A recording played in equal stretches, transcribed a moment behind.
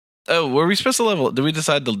were we supposed to level? Did we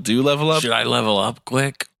decide to do level up? Should I level up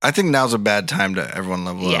quick? I think now's a bad time to everyone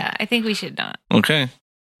level up. Yeah, I think we should not. Okay.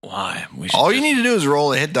 Why? All you need to do is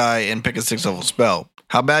roll a hit die and pick a 6th level spell.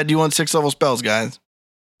 How bad do you want 6th level spells, guys?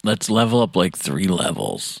 Let's level up like 3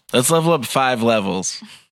 levels. Let's level up 5 levels.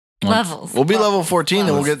 Levels. We'll be level 14,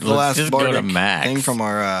 then we'll get the Let's last just go to bardic max. thing from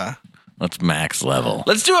our... Let's max level.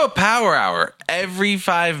 Let's do a power hour. Every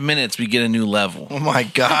 5 minutes, we get a new level. Oh my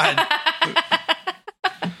god.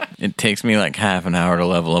 It takes me like half an hour to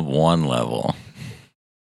level up 1 level.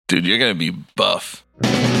 Dude, you're going to be buff.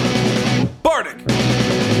 Bardic.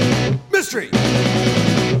 Mystery.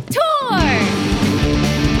 Tour!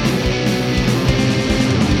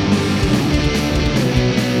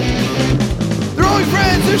 They're only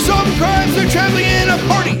friends, they're solving crimes, they're traveling in a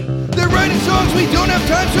party. They're writing songs, we don't have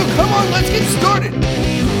time, so come on, let's get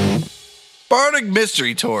started. Bardic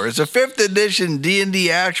Mystery Tour is a 5th edition D&D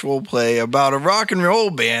actual play about a rock and roll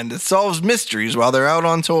band that solves mysteries while they're out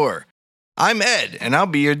on tour. I'm Ed, and I'll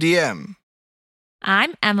be your DM.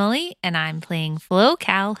 I'm Emily, and I'm playing Flo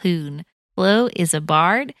Calhoun. Flo is a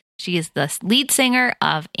bard. She is the lead singer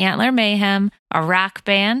of Antler Mayhem, a rock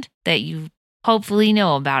band that you hopefully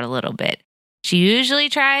know about a little bit. She usually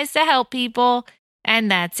tries to help people,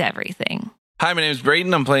 and that's everything. Hi, my name is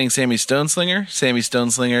Brayden. I'm playing Sammy Stoneslinger. Sammy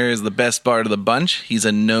Stoneslinger is the best bard of the bunch. He's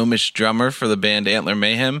a gnomish drummer for the band Antler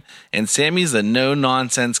Mayhem, and Sammy's a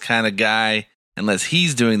no-nonsense kind of guy, unless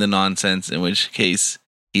he's doing the nonsense, in which case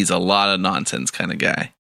he's a lot of nonsense kind of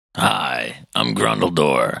guy. Hi, I'm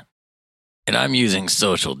Grundledor, and I'm using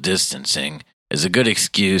social distancing as a good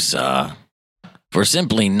excuse for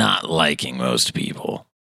simply not liking most people.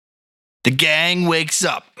 The gang wakes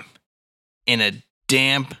up in a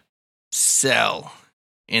damp cell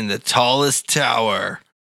in the tallest tower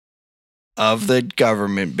of the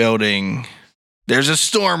government building. There's a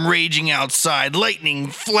storm raging outside. Lightning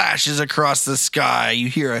flashes across the sky. You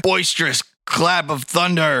hear a boisterous clap of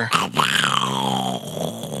thunder.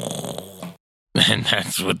 And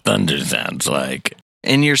that's what thunder sounds like.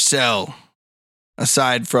 In your cell,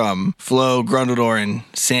 aside from Flo, Grundledor, and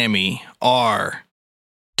Sammy, are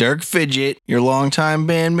Dirk Fidget, your longtime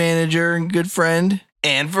band manager and good friend,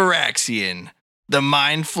 and Varaxian, the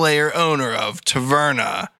Mind Flayer owner of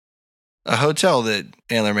Taverna, a hotel that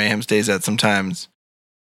Antler Mayhem stays at sometimes.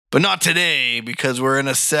 But not today, because we're in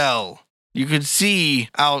a cell. You could see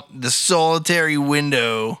out the solitary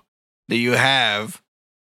window that you have,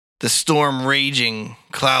 the storm raging,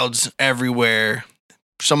 clouds everywhere,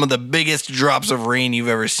 some of the biggest drops of rain you've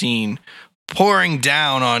ever seen, pouring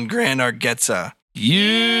down on Grand Argetza.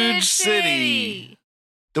 Huge city!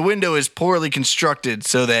 The window is poorly constructed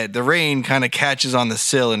so that the rain kind of catches on the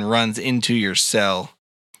sill and runs into your cell,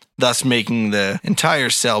 thus making the entire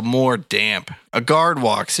cell more damp. A guard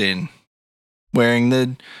walks in, wearing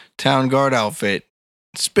the town guard outfit,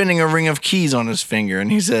 spinning a ring of keys on his finger,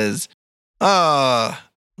 and he says,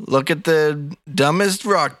 look at the dumbest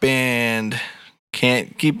rock band.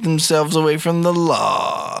 Can't keep themselves away from the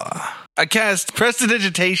law. I cast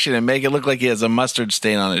Prestidigitation and make it look like he has a mustard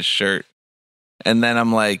stain on his shirt. And then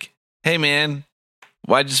I'm like, hey man,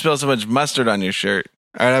 why'd you spill so much mustard on your shirt?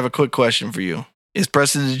 All right, I have a quick question for you. Is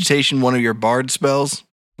Prestidigitation one of your bard spells?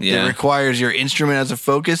 Yeah. It requires your instrument as a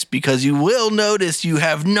focus, because you will notice you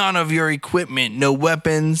have none of your equipment, no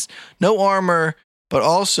weapons, no armor, but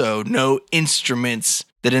also no instruments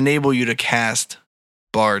that enable you to cast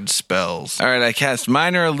bard spells. All right, I cast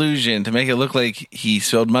Minor Illusion to make it look like he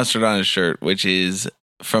spilled mustard on his shirt, which is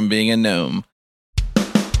from being a gnome.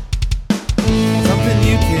 Something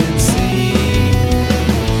you can see,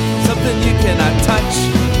 something you cannot touch.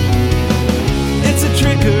 It's a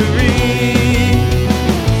trickery,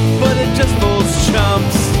 but it just fools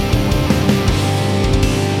chumps.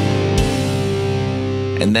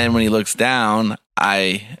 And then when he looks down,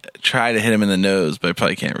 I try to hit him in the nose, but I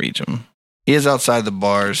probably can't reach him. He is outside the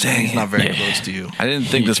bars. He's not very close to you. I didn't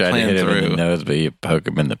think You this tried to plan hit him in through. the nose, but you poke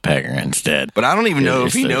him in the pecker instead. But I don't even know You're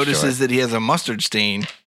if he so notices short. that he has a mustard stain.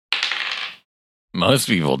 Most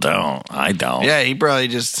people don't. I don't. Yeah, he probably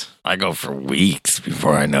just... I go for weeks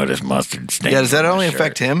before I notice mustard stains. Yeah, does that on my only shirt.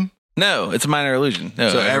 affect him? No, it's a minor illusion. No,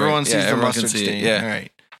 So everyone sees the everyone can mustard see it, stain. Yeah. All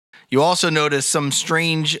right. You also notice some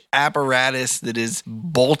strange apparatus that is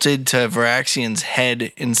bolted to Varaxian's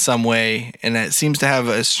head in some way, and it seems to have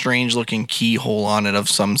a strange-looking keyhole on it of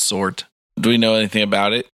some sort. Do we know anything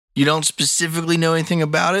about it? You don't specifically know anything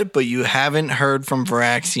about it, but you haven't heard from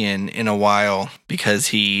Varaxian in a while because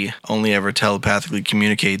he only ever telepathically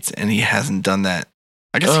communicates, and he hasn't done that.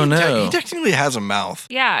 I guess Oh, he, no. he technically has a mouth.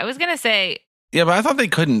 Yeah, I was going to say, Yeah, but I thought they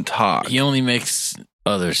couldn't talk. He only makes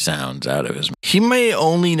other sounds out of his mouth. He may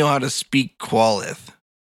only know how to speak Qualith.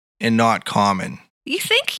 and not common. You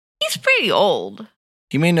think he's pretty old?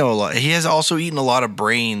 He may know a lot. He has also eaten a lot of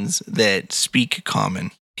brains that speak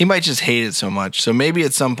common. He might just hate it so much. So maybe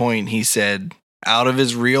at some point he said out of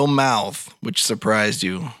his real mouth, which surprised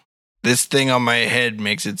you, "This thing on my head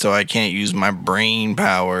makes it so I can't use my brain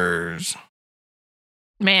powers.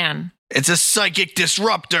 Man. It's a psychic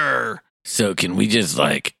disruptor." So can we just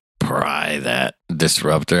pry that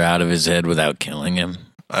disruptor out of his head without killing him?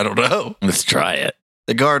 I don't know. Let's try it.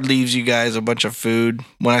 The guard leaves you guys a bunch of food.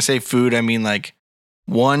 When I say food, I mean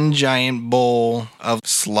one giant bowl of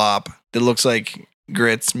slop that looks like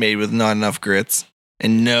grits made with not enough grits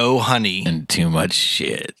and no honey. And too much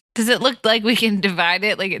shit. Does it look like we can divide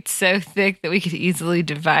it? Like it's so thick that we could easily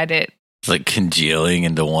divide it? It's like congealing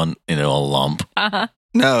into a lump. Uh-huh.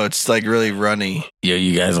 No, it's really runny. Yo,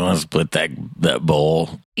 you guys want to split that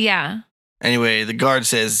bowl? Yeah. Anyway, the guard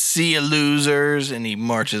says, "See ya, losers," and he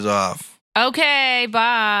marches off. Okay,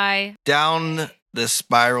 bye. Down the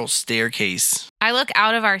spiral staircase. I look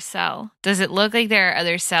out of our cell. Does it look like there are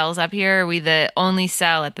other cells up here? Or are we the only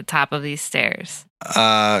cell at the top of these stairs?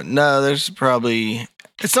 No, there's probably...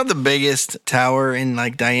 It's not the biggest tower in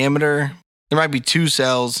diameter. There might be 2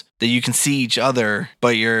 cells that you can see each other,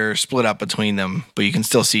 but you're split up between them, but you can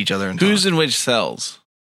still see each other. And Who's in which cells?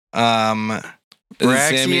 Is it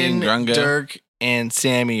Sammy and Braxian, Grungo? Dirk, and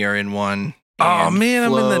Sammy are in one. Oh, And man,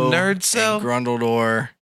 I'm in the Flo nerd cell. And Grundledor.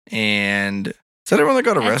 And is that everyone that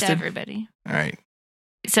got That's arrested? everybody. All right.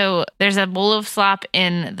 So there's a bowl of slop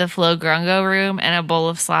in the Flo Grungo room and a bowl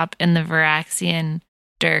of slop in the Varaxian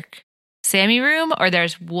Dirk Sammy room, or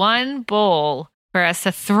there's one bowl for us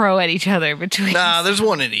to throw at each other between. Nah, there's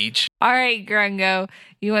one in each. All right, Grungo,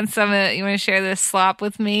 you want to share this slop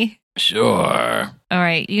with me? Sure. All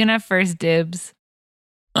right, you can have first dibs.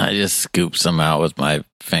 I just scoop some out with my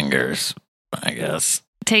fingers, I guess.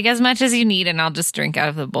 Take as much as you need, and I'll just drink out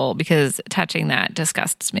of the bowl because touching that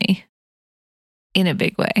disgusts me in a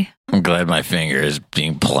big way. I'm glad my finger is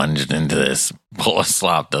being plunged into this bowl of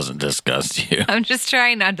slop doesn't disgust you. I'm just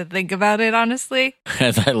trying not to think about it, honestly.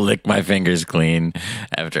 As I lick my fingers clean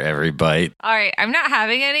after every bite. All right, I'm not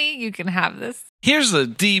having any. You can have this. Here's the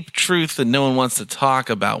deep truth that no one wants to talk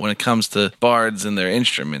about when it comes to bards and their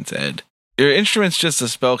instruments, Ed. Your instrument's just a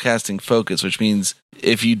spellcasting focus, which means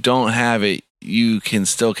if you don't have it, you can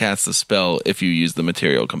still cast the spell if you use the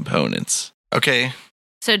material components. Okay.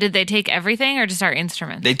 So did they take everything or just our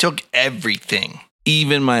instruments? They took everything.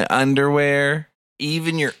 Even my underwear.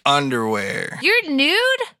 Even your underwear. You're nude?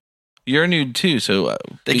 You're nude too, so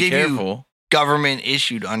They be gave you- careful. Government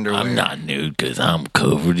issued underwear. I'm not nude because I'm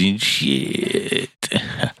covered in shit.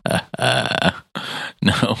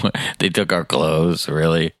 No, they took our clothes,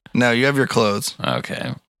 really? No, you have your clothes.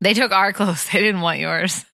 Okay. They took our clothes. They didn't want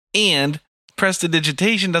yours. And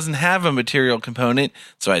Prestidigitation doesn't have a material component,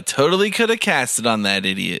 so I totally could have cast it on that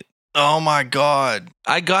idiot. Oh my god.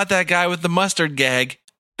 I got that guy with the mustard gag.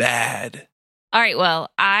 Bad. All right, well,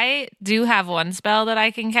 I do have one spell that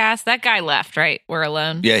I can cast. That guy left, right? We're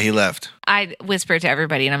alone. Yeah, he left. I whispered to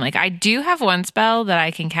everybody, and I'm like, I do have one spell that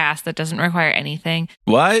I can cast that doesn't require anything.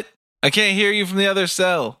 What? I can't hear you from the other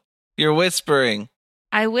cell. You're whispering.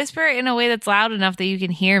 I whisper in a way that's loud enough that you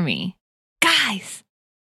can hear me. Guys,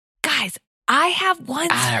 I have one.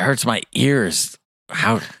 It hurts my ears.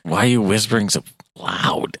 Why are you whispering so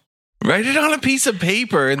loud? Write it on a piece of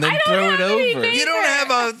paper and then I don't throw it have any over. paper. You don't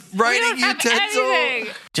have a We writing don't have utensil.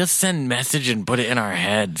 anything. Just send message and put it in our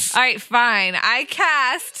heads. All right, fine. I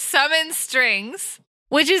cast Summon Strings,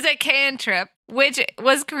 which is a cantrip, which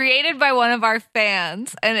was created by one of our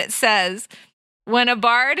fans. And it says, when a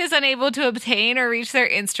bard is unable to obtain or reach their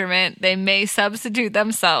instrument, they may substitute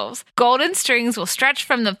themselves. Golden strings will stretch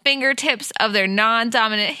from the fingertips of their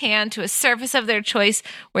non-dominant hand to a surface of their choice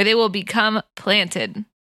where they will become planted.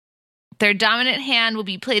 Their dominant hand will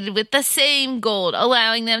be plated with the same gold,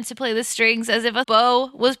 allowing them to play the strings as if a bow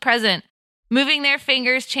was present. Moving their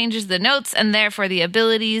fingers changes the notes and therefore the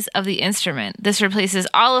abilities of the instrument. This replaces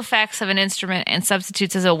all effects of an instrument and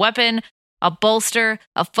substitutes as a weapon, a bolster,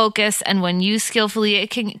 a focus, and when used skillfully, it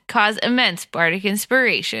can cause immense bardic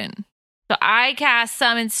inspiration. So I cast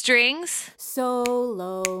Summon Strings.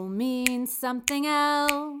 Solo means something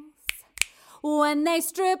else. When they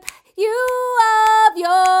strip you of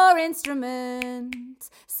your instrument,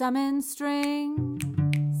 summon strings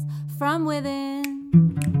from within.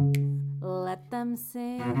 Let them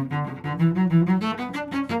sing.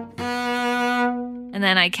 And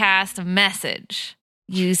then I cast a Message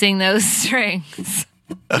using those strings.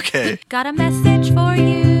 Okay. Got a message for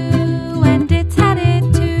you, and it's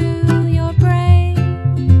headed to your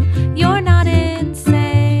brain. You're not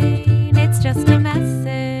insane, it's just a message.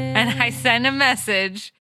 And I send a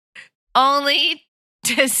message only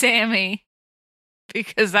to Sammy,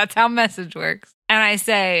 because that's how message works. And I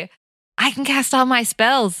say, I can cast all my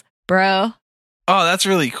spells, bro. Oh, that's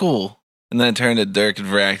really cool. And then I turned to Dirk and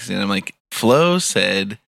Varaxian. I'm like, Flo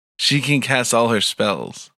said she can cast all her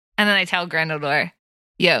spells. And then I tell Grendeldor,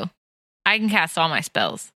 yo, I can cast all my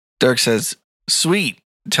spells. Dirk says, sweet.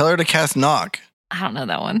 Tell her to cast knock. I don't know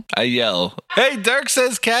that one. I yell, hey, Dirk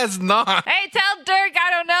says cast knock. Hey, tell Dirk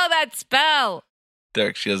I don't know that spell.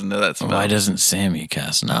 Dirk, she doesn't know that spell. Why doesn't Sammy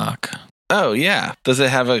cast knock? Oh, yeah. Does it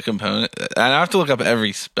have a component? I have to look up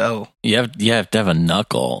every spell. You have to have a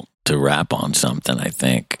knuckle to rap on something, I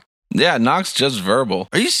think. Yeah, knock's just verbal.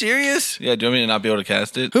 Are you serious? Yeah, do you want me to not be able to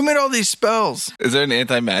cast it? Who made all these spells? Is there an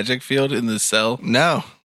anti-magic field in this cell? No,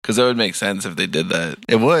 Because that would make sense if they did that.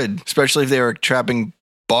 it would. Especially if they were trapping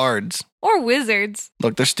bards. Or wizards.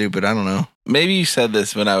 Look, they're stupid. I don't know. Maybe you said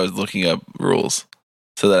this when I was looking up rules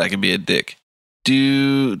so that I could be a dick.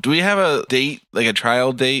 Do we have a date, like a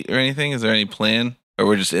trial date or anything? Is there any plan? Or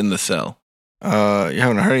we're just in the cell? You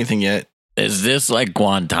haven't heard anything yet. Is this like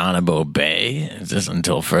Guantanamo Bay? Is this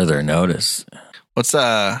until further notice? What's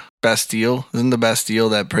Bastille? Isn't the Bastille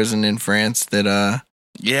that prison in France that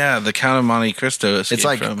Yeah, the Count of Monte Cristo escaped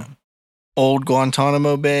like- from. old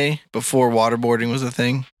Guantanamo Bay before waterboarding was a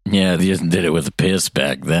thing? Yeah, they just did it with a piss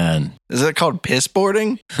back then. Is it called piss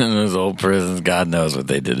boarding? Those old prisons, God knows what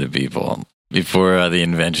they did to people. Before the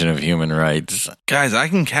invention of human rights. Guys, I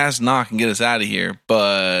can cast knock and get us out of here,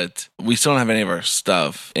 but we still don't have any of our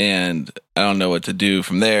stuff, and I don't know what to do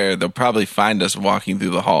from there. They'll probably find us walking through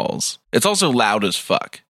the halls. It's also loud as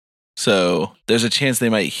fuck, so there's a chance they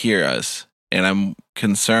might hear us, and I'm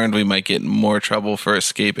concerned we might get in more trouble for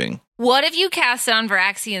escaping. What if you cast it on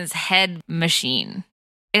Varaxian's head machine?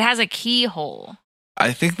 It has a keyhole.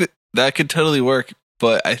 I think that could totally work,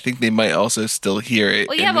 but I think they might also still hear it.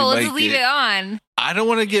 Well, yeah, and but we let's might leave it on. I don't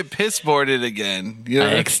want to get piss boarded again. You know?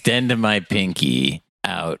 I extend my pinky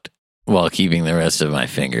out while keeping the rest of my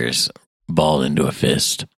fingers balled into a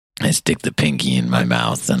fist. I stick the pinky in my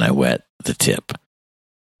mouth and I wet the tip.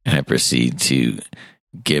 And I proceed to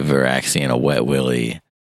give Varaxian a wet willy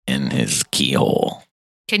in his keyhole.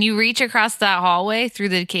 Can you reach across that hallway through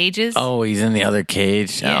the cages? Oh, he's in the other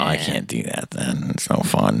cage? Yeah. Oh, I can't do that then. It's no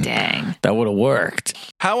fun. Dang. That would have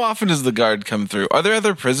worked. How often does the guard come through? Are there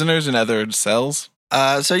other prisoners in other cells?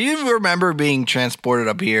 So you remember being transported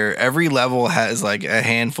up here. Every level has like a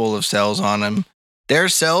handful of cells on them. There are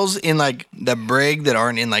cells in like the brig that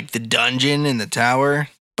aren't in like the dungeon in the tower,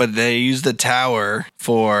 but they use the tower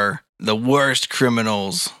for the worst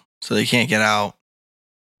criminals so they can't get out.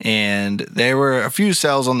 And there were a few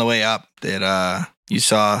cells on the way up that you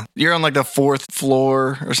saw. You're on like the 4th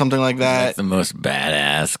floor or something like That's that. the most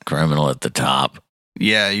badass criminal at the top.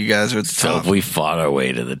 Yeah, you guys are at the So top. if we fought our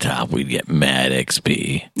way to the top, we'd get mad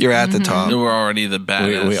XP. You're at the Mhm. top. We're already the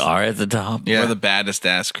baddest. We are at the top? Yeah. We're the baddest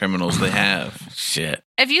ass criminals they have. Shit.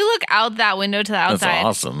 If you look out that window to the That's outside,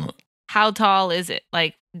 awesome. how tall is it?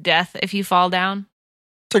 Like death if you fall down?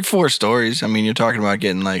 It's like 4 stories. I mean, you're talking about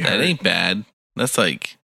getting like That hurt. ain't bad. That's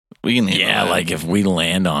like, we can handle Yeah, that. like if we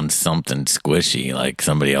land on something squishy, like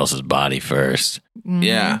somebody else's body first. Mhm.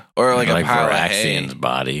 Yeah. Or like a pile of hay. Varaxian's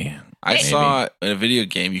body. I Maybe. saw in a video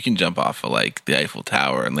game, you can jump off of like the Eiffel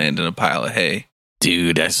Tower and land in a pile of hay.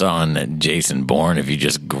 Dude, I saw in Jason Bourne, if you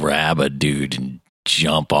just grab a dude and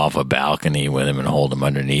jump off a balcony with him and hold him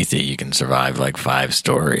underneath it, you can survive like 5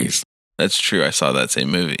 stories. That's true. I saw that same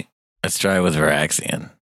movie. Let's try it with Varaxian.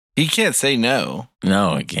 He can't say no.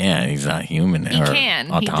 No, he can't. He's not human He or can.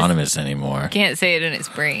 He just- autonomous anymore. Can't say it in his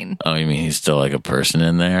brain. Oh, you mean he's still like a person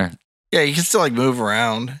in there? Yeah, you can still like move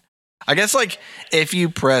around. I guess like if you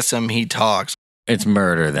press him, he talks. It's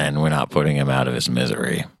murder then. We're not putting him out of his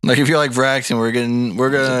misery. Like if you're like Vraxen, we're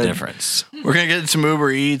There's a gonna difference. we're gonna get some Uber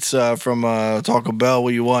Eats from Taco Bell. What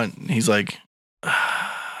do you want? And he's like,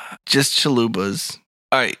 just chalupas.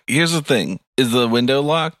 All right. Here's the thing. Is the window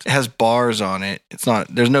locked? It has bars on it. It's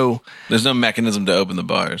not. There's no. There's no mechanism to open the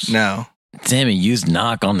bars. No. Sammy used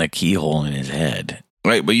knock on the keyhole in his head.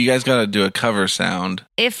 Right. But you guys got to do a cover sound.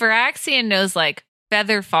 If Varaxian knows like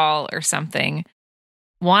Featherfall or something,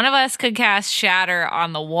 one of us could cast Shatter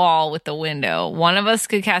on the wall with the window. One of us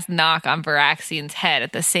could cast Knock on Varaxian's head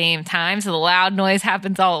at the same time, so the loud noise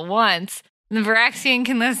happens all at once. And the Varaxian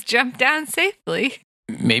can just jump down safely.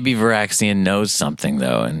 Maybe Varaxian knows something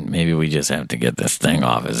though, and maybe we just have to get this thing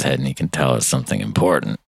off his head and he can tell us something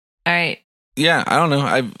important. All right. Yeah. I don't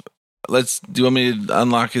know. Do you want me to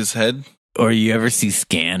unlock his head? Or you ever see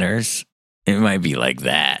Scanners? It might be like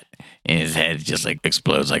that. And his head just like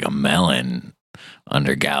explodes like a melon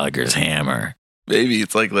under Gallagher's hammer. Maybe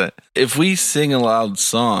it's like that. If we sing a loud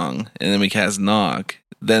song and then we cast knock,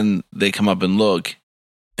 then they come up and look,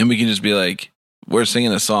 and we can just be like, we're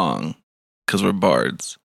singing a song because we're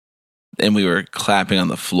bards, and we were clapping on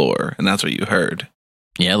the floor, and that's what you heard.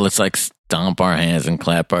 Yeah, let's like stomp our hands and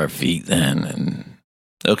clap our feet then. And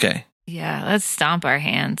Okay. Yeah, let's stomp our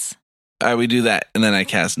hands. All right, we do that, and then I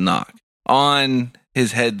cast knock on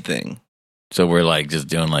his head thing. so we're like just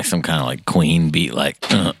doing like some kind of like Queen beat, like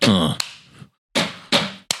and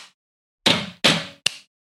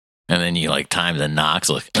then you like time the knocks,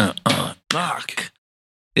 like Knock.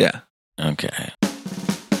 Yeah. Okay.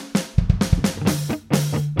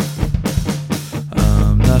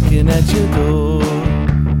 I'm knocking at your door.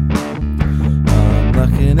 I'm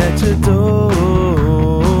knocking at your door.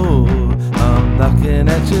 I'm knocking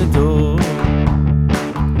at your door.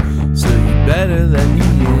 So you better let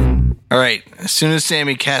me in. All right. As soon as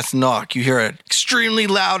Sammy casts knock, you hear an extremely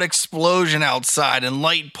loud explosion outside, and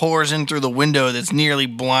light pours in through the window that's nearly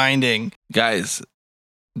blinding. Guys,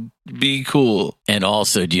 be cool. And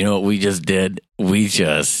also, do you know what we just did? We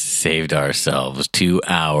just saved ourselves 2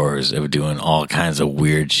 hours of doing all kinds of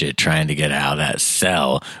weird shit trying to get out of that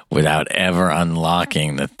cell without ever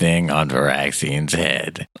unlocking the thing on Varaxian's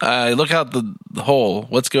head. Look out the hole.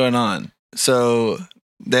 What's going on? So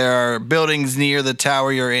there are buildings near the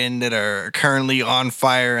tower you're in that are currently on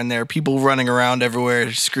fire, and there are people running around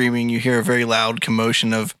everywhere screaming. You hear a very loud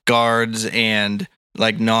commotion of guards and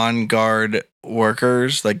like non-guard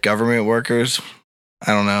workers, like government workers.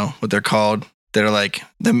 I don't know what they're called. They're like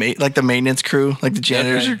the maintenance crew, like the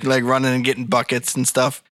janitors are like running and getting buckets and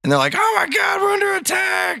stuff. And they're like, "Oh my God, we're under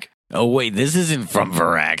attack!" Oh, wait, this isn't from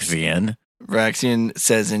Varaxian. Varaxian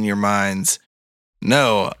says in your minds,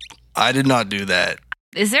 "No, I did not do that."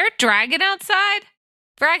 Is there a dragon outside?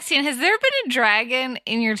 Varaxian, has there been a dragon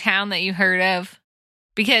in your town that you heard of?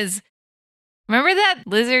 Because remember that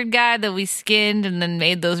lizard guy that we skinned and then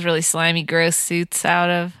made those really slimy, gross suits out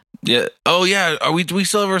of? Yeah. Oh, yeah. Do we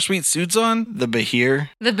still have our sweet suits on? The Bahir.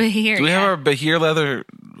 The Bahir. Do we have our Bahir leather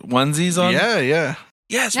onesies on? Yeah.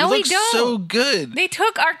 Yes, No, we we look don't. so good. They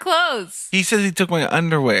took our clothes. He says he took my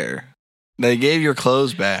underwear. They gave your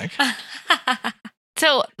clothes back.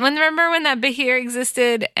 So, remember when that Bahir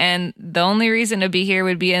existed and the only reason a Bahir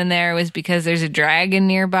would be in there was because there's a dragon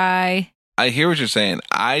nearby? I hear what you're saying.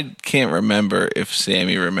 I can't remember if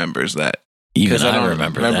Sammy remembers that. Even 'Cause I don't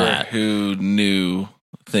remember that. who knew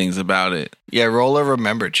things about it. Yeah, roll a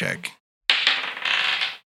remember check.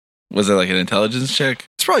 Was it like an intelligence check?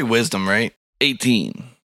 It's probably wisdom, right? 18.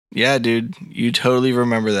 Yeah, dude. You totally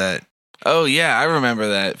remember that. Oh, yeah, I remember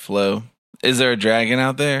that, Flo. Is there a dragon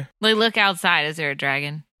out there? Like, look outside. Is there a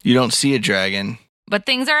dragon? You don't see a dragon. But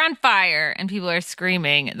things are on fire and people are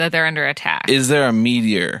screaming that they're under attack. Is there a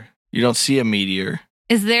meteor? You don't see a meteor.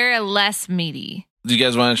 Is there a less meaty? Do you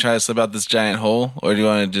guys want to try to slip out this giant hole? Or do you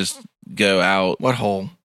want to just go out? What hole?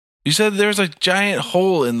 You said there's a giant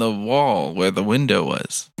hole in the wall where the window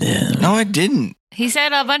was. Yeah. No, I didn't. He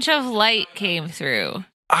said a bunch of light came through.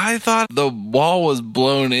 I thought the wall was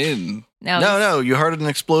blown in. No. You heard an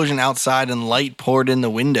explosion outside and light poured in the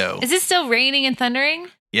window. Is it still raining and thundering?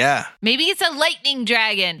 Yeah. Maybe it's a lightning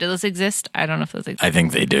dragon. Do those exist? I don't know if those exist. I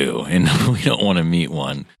think they do, and we don't want to meet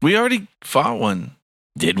one. We already fought one.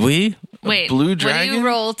 Did we? Wait, blue what do dragon? you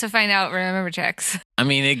roll to find out remember checks? I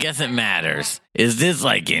mean, I guess it matters. Is this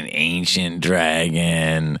like an ancient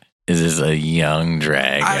dragon? Is this a young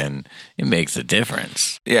dragon? It makes a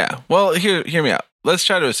difference. Yeah. Well, hear me out. Let's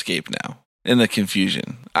try to escape now in the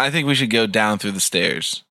confusion. I think we should go down through the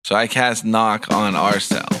stairs. So I cast knock on our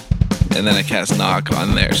cell, and then I cast knock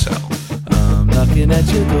on their cell. I'm knocking at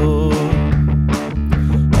your door.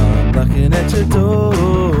 I'm knocking at your door.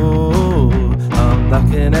 I'm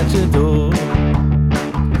knocking at your door.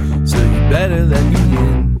 So you better let me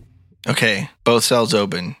in. Okay. Both cells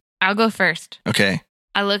open. I'll go first. Okay.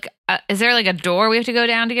 I look. Is there like a door we have to go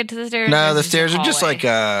down to get to the stairs? Or No, is the it stairs a are just hallway? like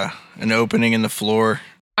an opening in the floor.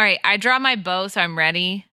 All right, I draw my bow, so I'm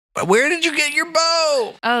ready. But where did you get your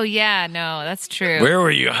bow? Oh yeah, no, that's true. Where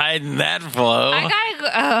were you hiding that, Flo?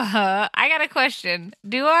 I got a question.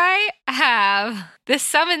 Do I have this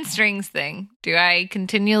summon strings thing? Do I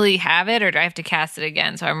continually have it, or do I have to cast it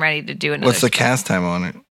again? So I'm ready to do another. What's the spell? cast time on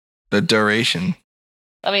it? The duration.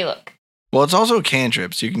 Let me look. Well, it's also a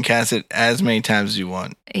cantrip, so you can cast it as many times as you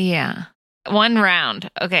want. Yeah, 1 round.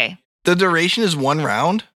 Okay, The duration is 1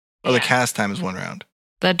 round? Or the Yeah. cast time is 1 round?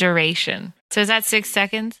 the duration. So is that 6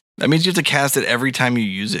 seconds? That means you have to cast it every time you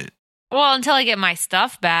use it. Well, until I get my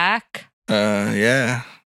stuff back. Yeah.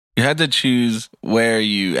 You had to choose where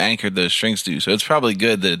you anchored those strings to, so it's probably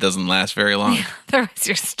good that it doesn't last very long. Otherwise,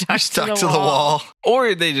 you're stuck, Stuck to the wall.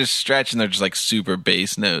 Or they just stretch and they're just like super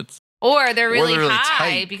bass notes. Or they're really, really high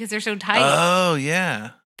tight. because they're so tight. Oh,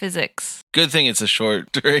 yeah. Physics. Good thing it's a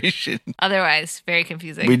short duration. Otherwise, very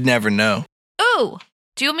confusing. We'd never know. Ooh,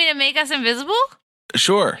 do you want me to make us invisible?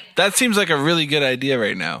 Sure. That seems like a really good idea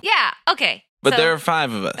right now. Yeah, okay. But So there are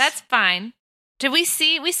 5 of us. that's fine. Did we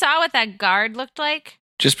saw what that guard looked like?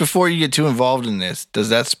 Just before you get too involved in this, does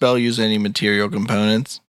that spell use any material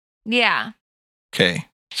components? Yeah. Okay.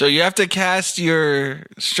 So you have to cast your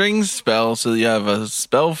string spell so that you have a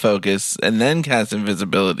spell focus and then cast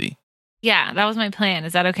invisibility. Yeah, that was my plan.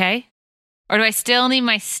 Is that okay? Or do I still need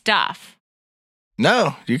my stuff?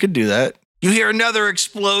 No, you could do that. You hear another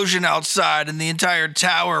explosion outside and the entire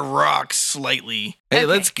tower rocks slightly. Hey, Okay.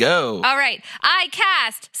 let's go. All right. I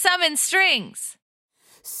cast summon strings.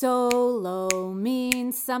 Solo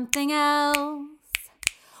means something else.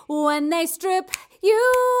 When they strip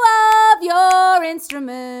you of your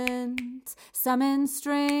instrument, summon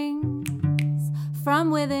strings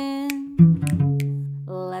from within.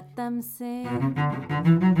 Let them sing.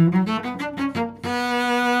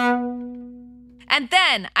 And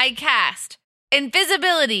then I cast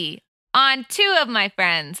invisibility on 2 of my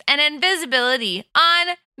friends and invisibility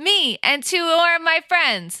on me and 2 more of my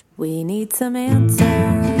friends. We need some answers,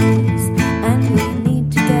 and we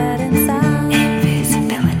need to get inside.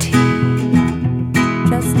 Invisibility.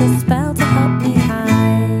 Just a spell to help me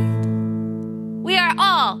hide. We are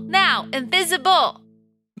all now invisible.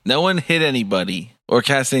 No one hit anybody or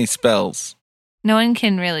cast any spells. No one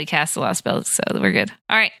can really cast a lot of spells, so we're good.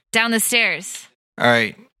 All right, down the stairs. All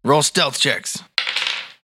right. Roll stealth checks.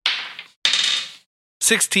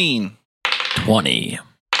 16. 20.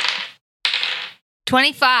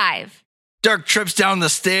 25. Dirk trips down the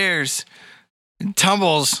stairs and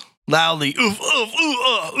tumbles loudly. Oof,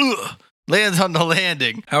 oof, lands on the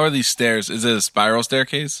landing. How are these stairs? Is it a spiral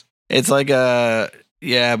staircase? It's like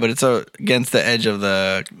but it's against the edge of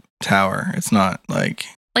the tower. It's not like,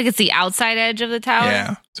 Like it's the outside edge of the tower?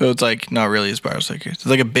 yeah. So it's like not really a spiral staircase. It's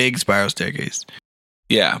like a big spiral staircase.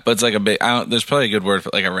 Yeah, but it's like a big. There's probably a good word for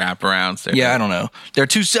like a wraparound staircase. Yeah, I don't know. There are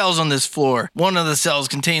 2 cells on this floor. One of the cells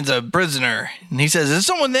contains a prisoner. And he says, "Is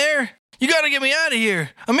someone there? You got to get me out of here.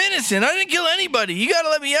 I'm innocent. I didn't kill anybody. You got to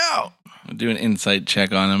let me out." I'll do an insight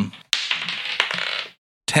check on him.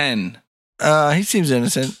 10. He seems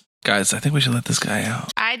innocent. Guys, I think we should let this guy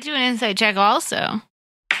out. I do an insight check also.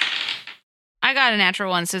 I got a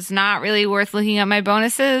natural 1, so it's not really worth looking at my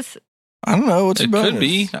bonuses. I don't know. What's It your bonus? could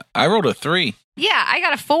be. I rolled a 3. Yeah, I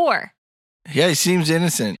got a 4. Yeah, he seems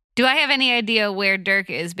innocent. Do I have any idea where Dirk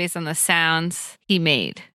is based on the sounds he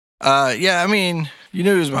made? Yeah, I mean, you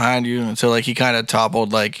knew he was behind you until like he kind of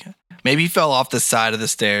toppled, like maybe he fell off the side of the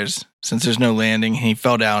stairs since there's no landing and he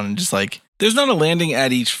fell down and just like, There's not a landing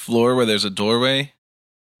at each floor where there's a doorway.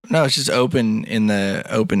 no, it's just open in the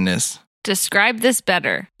openness. Describe this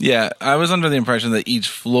better. Yeah, I was under the impression that each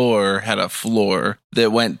floor had a floor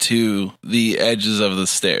that went to the edges of the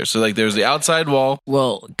stairs. So, like, there's the outside wall.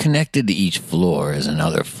 Well, connected to each floor is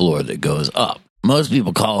another floor that goes up. Most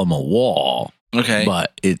people call them a wall, Okay.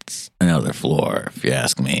 but it's another floor, if you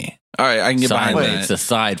ask me. All right, I can get behind Wait, that. It's a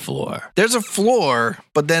side floor. There's a floor,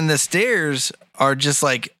 but then the stairs are just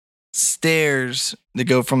like stairs that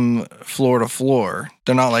go from floor to floor.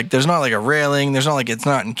 They're not like, there's not like a railing. There's not like, it's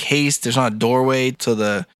not encased. There's not a doorway to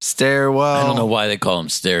the stairwell. I don't know why they call them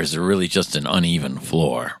stairs. They're really just an uneven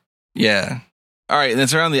floor. Yeah. All right, and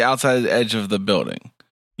it's around the outside edge of the building.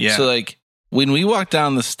 Yeah. So, like, when we walk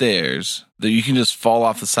down the stairs, you can just fall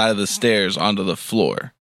off the side of the stairs onto the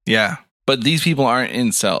floor. yeah. But these people aren't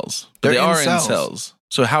in cells. They're They in are cells. in cells.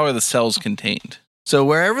 So how are the cells contained? So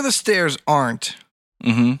wherever the stairs aren't,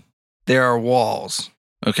 Mm-hmm. there are walls.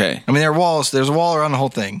 Okay. I mean, there are walls. There's a wall around the whole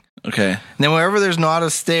thing. Okay. And then wherever there's not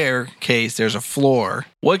a staircase, there's a floor.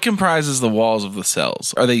 What comprises the walls of the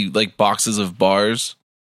cells? Are they like boxes of bars?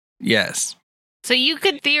 Yes. So you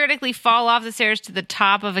could theoretically fall off the stairs to the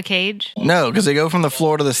top of a cage? No, because they go from the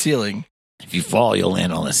floor to the ceiling. If you fall, you'll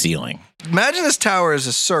land on the ceiling Imagine this tower is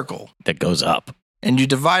a circle, that goes up. and you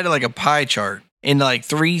divide it like a pie chart into like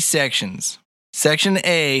 3 sections. Section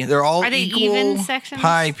A, they're all Are they equal even sections?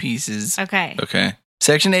 pie pieces. Okay. Okay.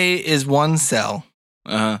 Section A is 1 cell.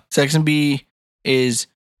 Uh-huh. Section B is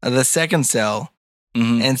the second cell.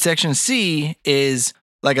 Mm-hmm. And section C is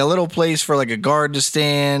like a little place for like a guard to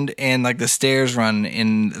stand and like the stairs run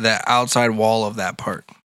in the outside wall of that part.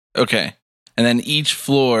 Okay. And then each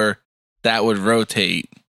floor that would rotate.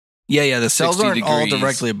 Yeah, the cells 60 aren't all degrees.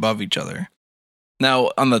 directly above each other.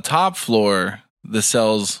 Now, on the top floor, the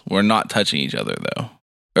cells were not touching each other, though.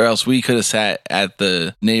 Or else we could have sat at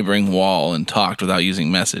the neighboring wall and talked without using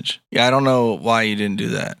message. Yeah, I don't know why you didn't do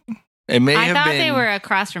that. It may I have thought been. they were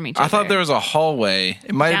across from each other. I thought there was a hallway.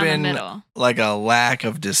 It might have down the been middle. like a lack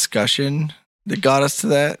of discussion that got us to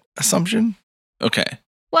that assumption. Okay.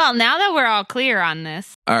 Well, now that we're all clear on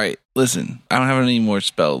this, All right. Listen, I don't have any more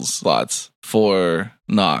spell slots for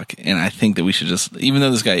knock, and I think that we should just, even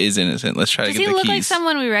though this guy is innocent, let's try does to he get the look keys. like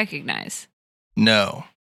someone we recognize? No.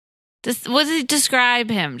 What does he describe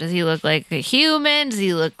him? Does he look like a human? Does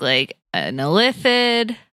he look like an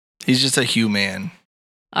illithid? He's just a human.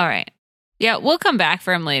 All right. Yeah, we'll come back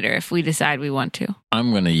for him later if we decide we want to.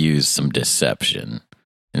 I'm going to use some deception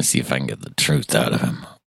and see if I can get the truth out of him.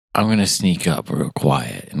 I'm going to sneak up real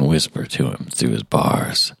quiet and whisper to him through his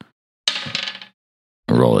bars.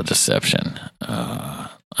 Roll a deception.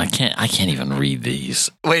 I can't even read these.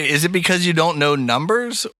 Wait, is it because you don't know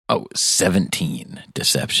numbers? Oh, 17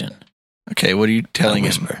 deception. Okay, what are you telling I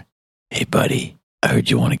him? whisper, "Hey, buddy, I heard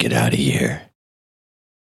you want to get out of here.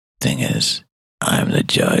 Thing is, I'm the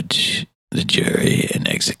judge, the jury, and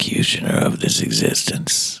executioner of this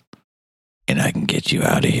existence. And I can get you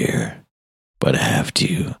out of here. But I have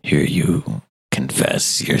to hear you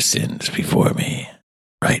confess your sins before me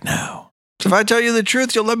right now. So if I tell you the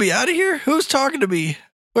truth, you'll let me out of here? Who's talking to me?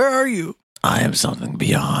 Where are you? I am something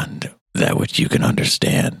beyond that which you can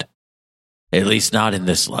understand. At least not in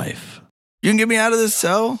this life. You can get me out of this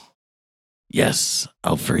cell? Yes,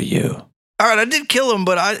 I'll free you. All right, I did kill him,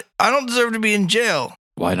 but I don't deserve to be in jail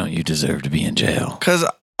Why don't you deserve to be in jail? because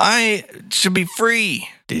I should be free.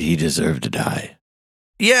 Did he deserve to die?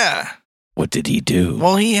 Yeah. What did he do?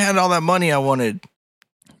 Well, he had all that money I wanted.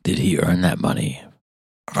 Did he earn that money?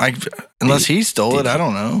 Unless he stole it, did I he-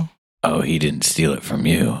 don't know. Oh, he didn't steal it from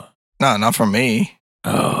you. No, not from me.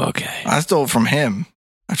 Oh, okay. I stole it from him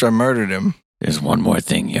after I murdered him. There's one more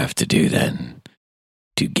thing you have to do then.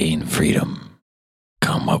 To gain freedom,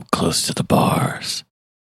 come up close to the bars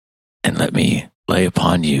and let me lay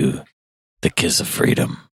upon you the kiss of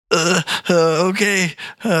freedom. Okay.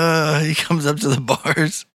 He comes up to the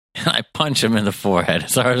bars. And I punch him in the forehead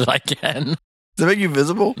as hard as I can. Does that make you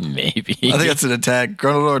visible? Maybe. I think that's an attack.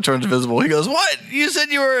 Grundledor turns visible. He goes, "What? You said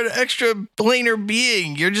you were an extra planar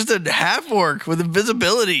being. You're just a half-orc with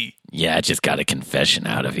invisibility." Yeah, I just got a confession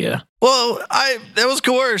out of you. Well, that was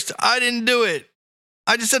coerced. I didn't do it.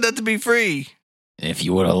 I just said that to be free. And if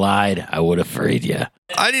you would have lied, I would have freed you.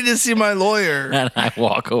 I need to see my lawyer. And I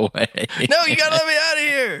walk away. No, you gotta let me out of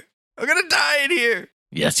here. I'm gonna die in here.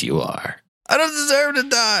 Yes, you are. I don't deserve to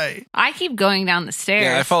die. I keep going down the stairs.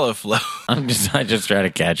 Yeah, I follow Flo. I just try to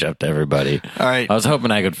catch up to everybody. All right. I was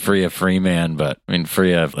hoping I could free a free man,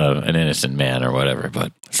 free an innocent man or whatever,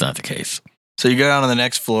 but it's not the case. So you go down to the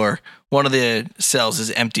next floor. One of the cells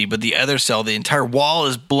is empty, but the other cell, the entire wall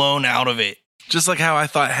is blown out of it. Just like how I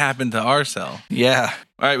thought happened to our cell. Yeah.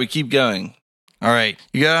 All right, we keep going. All right.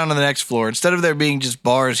 You go down to the next floor. Instead of there being just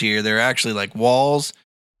bars here, there are actually like walls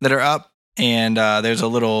that are up, and there's a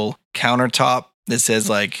little countertop that says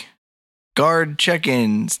like guard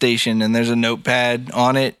check-in station, and there's a notepad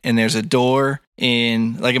on it, and there's a door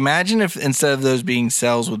in. Like, imagine if instead of those being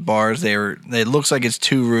cells with bars, it looks like it's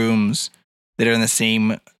two rooms that are in the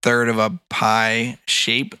same third of a pie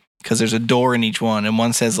shape, because there's a door in each one, and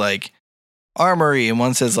one says like armory, and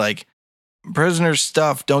one says like prisoner's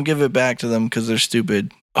stuff. Don't give it back to them because they're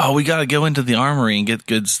stupid. Oh, we got to go into the armory and get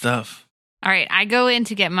good stuff. All right, I go in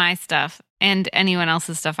to get my stuff and anyone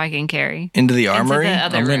else's stuff I can carry. Into the Into armory? the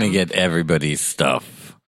other I'm going to room. get everybody's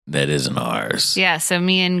stuff that isn't ours. Yeah, so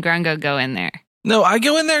me and Grungo go in there. No, I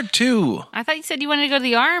go in there too. I thought you said you wanted to go to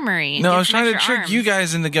the armory. and No, get I was some trying to extra trick you arms.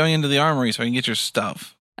 guys into going into the armory so I can get your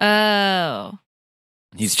stuff. Oh.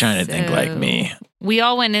 He's trying to think like me. We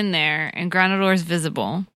all went in there, and Granador's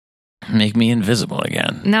visible. Make me invisible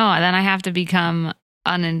again. No, then I have to become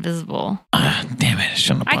uninvisible. Damn it, I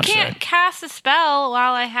shouldn't have I punched can't cast a spell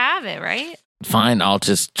while I have it, right? that. Fine, I'll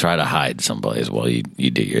just try to hide someplace while you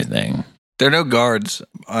do your thing. There are no guards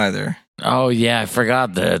either. Oh, yeah, I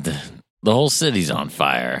forgot the whole city's on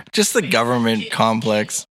fire. Just the government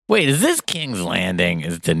complex. Wait, is this King's Landing?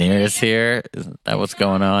 Is Daenerys here? Is that what's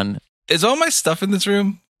going on? Is all my stuff in this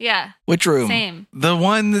room? Yeah, Which room? same. The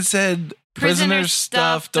one that said Prisoner's prisoner's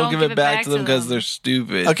stuff, don't give it back to them because they're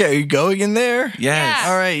stupid. Okay, are you going in there? Yes. Yeah.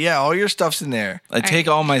 All right, yeah, all your stuff's in there. I take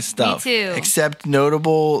all my stuff. Me too. Except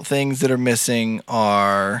notable things that are missing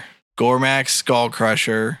are Gormak's Skull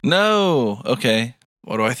Crusher. No. Okay.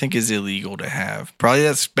 What do I think is illegal to have? Probably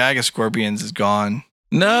that bag of scorpions is gone.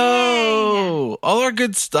 No. All our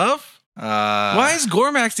good stuff? Why Why is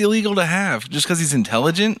Gormax illegal to have? Just because he's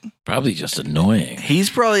intelligent? Probably just annoying. He's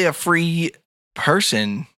probably a free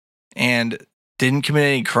person and didn't commit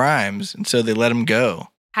any crimes, and so they let him go.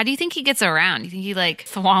 How do you think he gets around? You think he like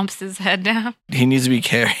thwomps his head down? He needs to be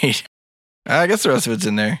carried. I guess the rest of it's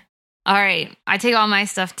in there. All right. I take all my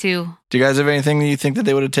stuff too. Do you guys have anything that you think that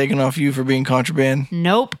they would have taken off you for being contraband?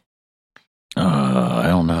 Nope. I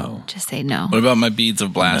don't know. Just say no. What about my beads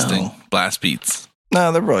of blasting? No. Blast beats.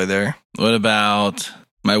 No, they're probably there. What about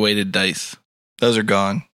my weighted dice? Those are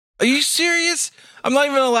gone. Are you serious? I'm not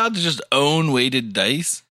even allowed to just own weighted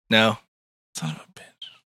dice? No. Son of a bitch.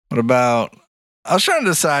 What about... I was trying to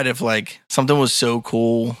decide if, like, something was so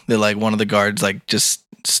cool that, like, one of the guards, like, just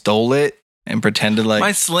stole it and pretended like...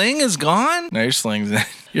 My sling is gone? No, your sling's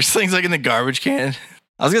like in the garbage can.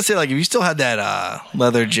 I was gonna say, like, if you still had that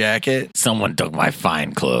leather jacket, Someone took my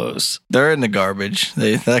fine clothes. they're in the garbage.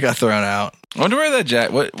 That got thrown out. I wonder where that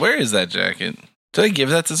jacket... Where is that jacket? Did I give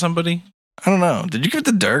that to somebody? I don't know. Did you give it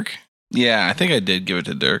to Dirk? Yeah, I think I did give it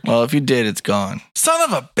to Dirk. Well, if you did, it's gone. Son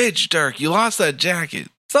of a bitch, Dirk. You lost that jacket.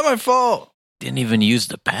 It's not my fault. Didn't even use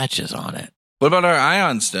the patches on it. What about our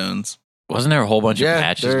ion stones? Wasn't there a whole bunch Yeah, of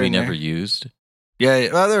patches they're we in never there. used?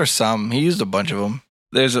 Yeah, well, there were some. He used a bunch of them.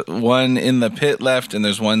 There's one in the pit left, and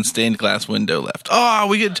there's one stained glass window left. Oh,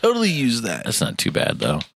 we could totally use that. That's not too bad,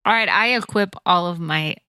 though. All right. I equip all of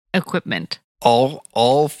my equipment.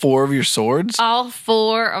 All 4 of your swords? All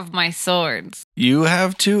 4 of my swords. You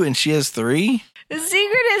have 2 and she has 3? The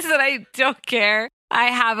secret is that I don't care. I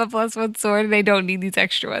have a +1 sword and I don't need these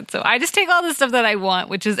extra ones. So I just take all the stuff that I want,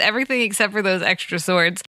 which is everything except for those extra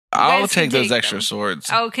swords. I'll guys can take those take extra them. swords.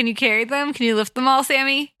 Oh, can you carry them? Can you lift them all,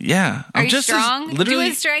 Sammy? Yeah. Are I'm you just strong? Do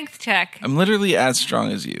a strength check. I'm literally as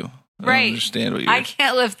strong as you. I don't Right. understand what you're... I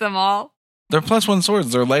can't lift them all. They're +1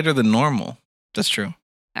 swords. They're lighter than normal. That's true.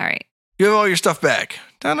 All right. You have all your stuff back.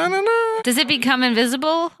 Da-na-na-na. Does it become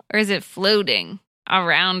invisible or is it floating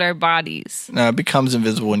around our bodies? No, it becomes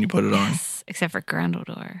invisible when you put it on. Yes, except for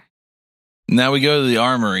Grundledor. Now we go to the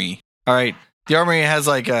armory. All right. The armory has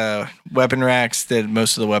like weapon racks that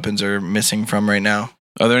most of the weapons are missing from right now.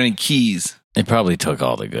 Are there any keys? They probably took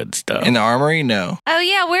all the good stuff. In the armory, no. Oh,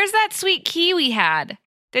 yeah. Where's that sweet key we had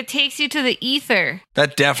that takes you to the ether?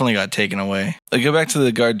 That definitely got taken away. I go back to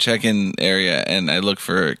the guard check-in area, and I look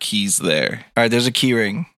for keys there. All right, there's a key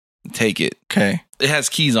ring. Take it. Okay. It has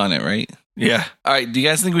keys on it, right? Yeah. All right, do you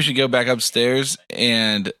guys think we should go back upstairs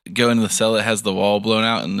and go into the cell that has the wall blown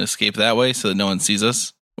out and escape that way so that no one sees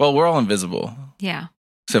us? Well, we're all invisible, Yeah.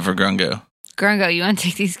 except for Grungo. Grungo, you want to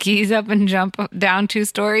take these keys up and jump down 2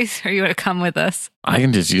 stories, or you want to come with us? I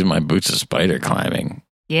can just use my boots of spider climbing.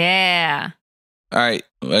 Yeah. All right,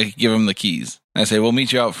 I give him the keys. I say, we'll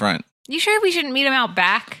meet you out front. You sure we shouldn't meet him out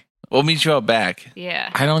back? We'll meet you out back.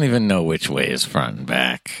 Yeah. I don't even know which way is front and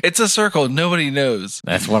back. It's a circle. Nobody knows.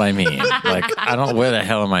 That's what I mean. Like, I don't, where the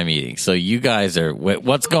hell am I meeting? So you guys are,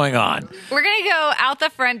 what's going on? We're going to go out the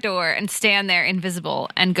front door and stand there invisible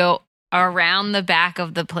and go around the back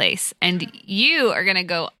of the place. And you are going to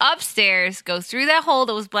go upstairs, go through that hole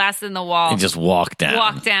that was blasted in the wall, And just walk down.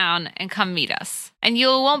 walk down and come meet us. And you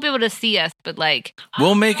won't be able to see us, but like,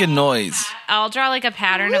 We'll make a noise. I'll draw like a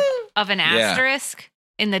pattern of an Yeah. asterisk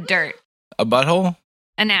in the dirt. A butthole?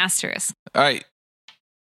 An asterisk. All right.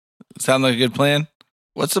 Sound like a good plan?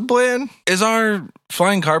 What's the plan? Is our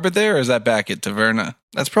flying carpet there, or is that back at Taverna?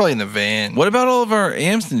 That's probably in the van. What about all of our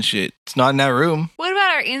amps and shit? It's not in that room. What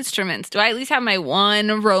about our instruments? Do I at least have my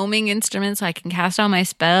one roaming instrument so I can cast all my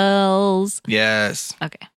spells? Yes.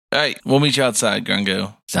 Okay. All right, we'll meet you outside,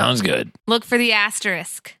 Grungo. Sounds good. Look for the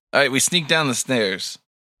asterisk. All right, we sneak down the stairs.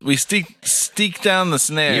 We steak down the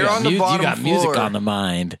stairs. You're on the bottom You got music floor. on the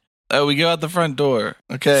mind. Oh, we go out the front door.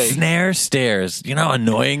 Okay. Snare stairs. You know how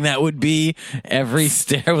annoying that would be? Every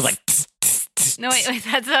stair was like... tss, tss, tss, No, wait,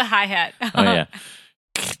 that's a hi-hat. Oh, yeah.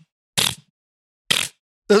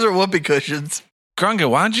 Those are whoopee cushions. Grungo,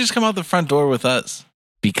 why don't you just come out the front door with us?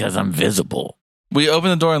 Because I'm visible. We open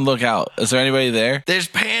the door and look out. Is there anybody there? There's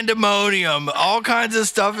pandemonium. All kinds of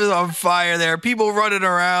stuff is on fire. There are people running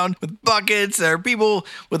around with buckets. There are people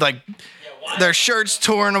with like their shirts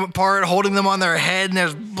torn apart, holding them on their head, and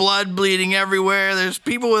there's blood bleeding everywhere. There's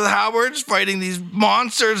people with halberds fighting these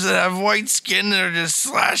monsters that have white skin that are just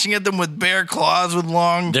slashing at them with bare claws with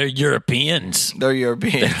long... They're Europeans. They're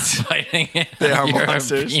Europeans. Fighting They are European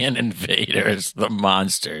monsters. invaders. The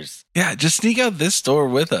monsters. Yeah, just sneak out this door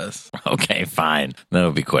with us. Okay, fine.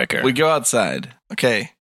 That'll be quicker. We go outside. Okay.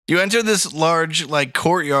 You enter this large, like,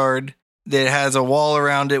 courtyard that has a wall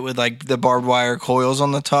around it with, like, the barbed wire coils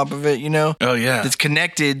on the top of it, you know? Oh, yeah. It's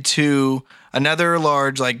connected to another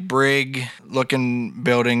large, like, brig-looking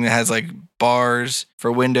building that has, like, bars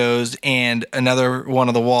for windows, and another one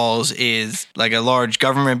of the walls is, like, a large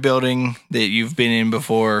government building that you've been in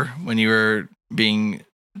before when you were being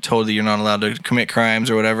told that you're not allowed to commit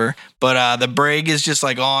crimes or whatever. But the brig is just,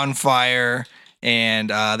 like, on fire, and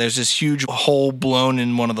there's this huge hole blown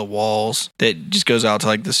in one of the walls that just goes out to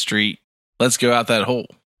like the street. Let's go out that hole.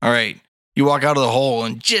 All right. You walk out of the hole,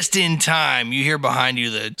 and just in time, you hear behind you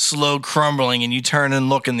the slow crumbling, and you turn and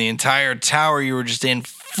look, and the entire tower you were just in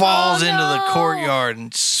falls into the courtyard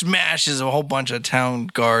and smashes a whole bunch of town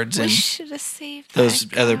guards We and should have saved those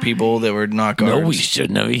that other guy. people that were not guards. No, we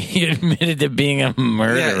shouldn't have. He admitted to being a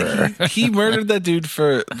murderer. Yeah, he murdered that dude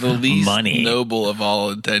for the least Money. noble of all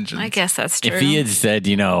intentions. I guess that's true. If he had said,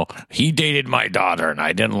 he dated my daughter and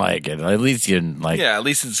I didn't like it, at least you didn't like. Yeah, at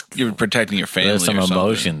least you're protecting your family. There's some or something.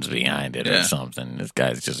 emotions behind it Yeah. or something. This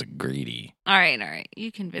guy's just a greedy All right. You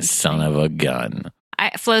convinced son me. of a gun.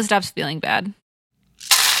 Flo stops feeling bad.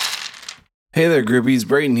 Hey there, groupies.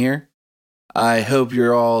 Brayden here. I hope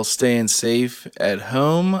you're all staying safe at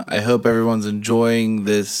home. I hope everyone's enjoying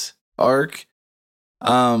this arc.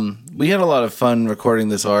 We had a lot of fun recording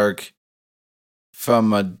this arc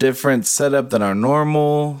from a different setup than our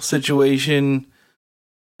normal situation.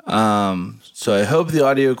 So I hope the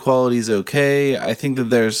audio quality is okay. I think that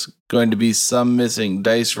there's going to be some missing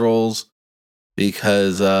dice rolls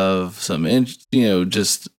because of some,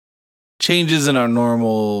 just changes in our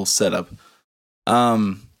normal setup.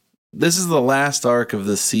 This is the last arc of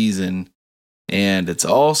the season, and it's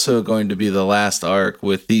also going to be the last arc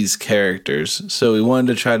with these characters. So we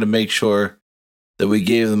wanted to try to make sure that we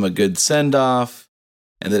gave them a good send-off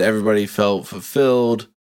and that everybody felt fulfilled.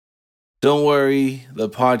 Don't worry, the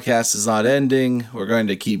podcast is not ending. We're going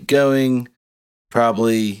to keep going,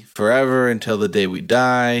 probably forever until the day we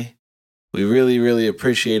die. We really, really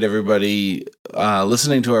appreciate everybody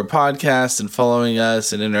listening to our podcast and following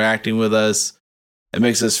us and interacting with us. It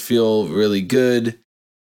makes us feel really good.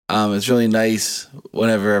 It's really nice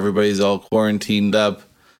whenever everybody's all quarantined up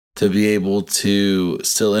to be able to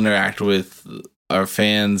still interact with our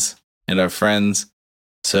fans and our friends.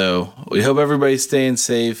 So we hope everybody's staying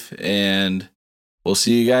safe, and we'll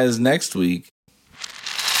see you guys next week.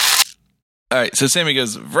 All right, so Sammy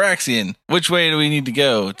goes, Varaxian, which way do we need to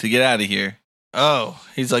go to get out of here? Oh,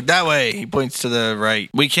 he's like, that way. He points to the right.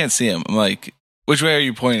 We can't see him. I'm like, which way are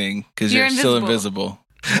you pointing? Because You're you're still invisible.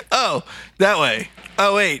 invisible. Oh, that way.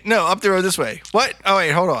 Oh, wait. No, up the road this way. What? Oh,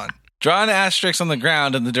 wait, hold on. Draw an asterisk on the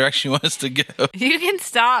ground in the direction you want us to go. You can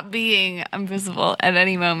stop being invisible at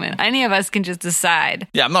any moment. Any of us can just decide.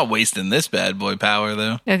 Yeah, I'm not wasting this bad boy power,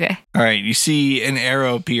 though. Okay. All right, you see an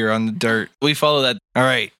arrow appear on the dirt. We follow that. All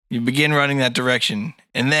right, you begin running that direction,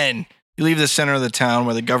 and then you leave the center of the town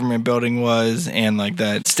where the government building was and like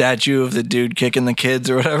that statue of the dude kicking the kids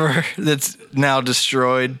or whatever that's now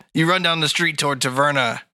destroyed. You run down the street toward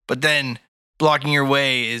Taverna, but then blocking your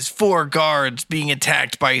way is 4 guards being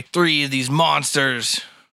attacked by 3 of these monsters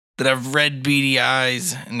that have red beady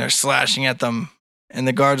eyes, and they're slashing at them. And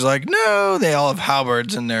the guards are like, no, they all have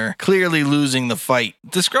halberds and they're clearly losing the fight.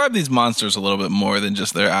 Describe these monsters a little bit more than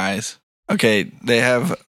just their eyes. Okay, they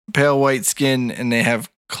have pale white skin and they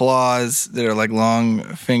have claws that are like long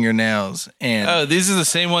fingernails. And Oh, these are the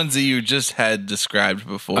same ones that you just had described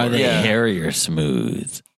before. Are they Yeah. hairy or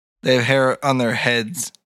smooth? they have hair on their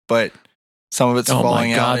heads, but some of it's Oh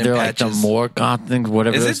falling my out god, in they're like the patches. Morgoth things,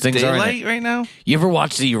 whatever Is those it things are. daylight right now? You ever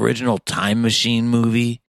watch the original Time Machine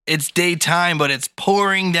movie? It's daytime, but it's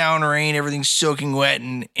pouring down rain. Everything's soaking wet,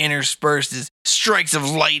 and interspersed is strikes of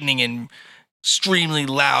lightning and extremely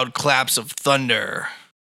loud claps of thunder.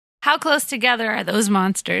 How close together are those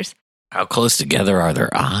monsters? How close together are their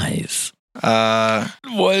eyes?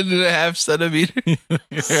 1.5 centimeters.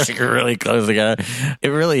 Like really close together. It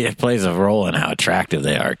really plays a role in how attractive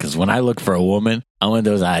they are. Because when I look for a woman, I want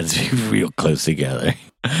those eyes to be real close together.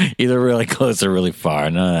 Either really close or really far.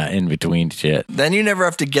 None of that in between shit. Then you never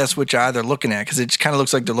have to guess which eye they're looking at because it just kind of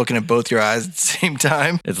looks like they're looking at both your eyes at the same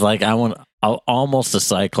time. It's like almost a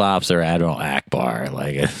Cyclops or Admiral Akbar.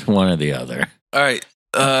 Like it's one or the other. All right.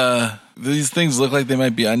 These things look like they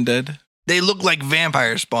might be undead. They look like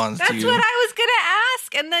vampire spawns to you. I was going to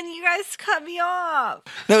ask, and then you guys cut me off.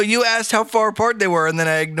 No, you asked how far apart they were, and then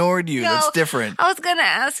I ignored you. No. That's different. I was going to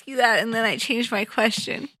ask you that, and then I changed my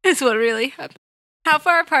question. Is what really happened. How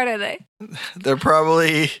far apart are they? They're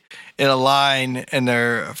probably in a line, and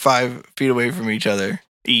they're 5 feet away from each other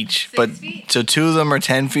each. 6 feet? So 2 of them are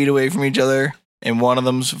 10 feet away from each other, and one of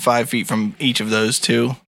them's 5 feet from each of those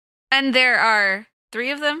 2. And there are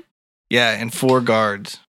 3 of them? Yeah, and 4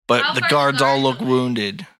 guards. But How the far are the guards all guards look away?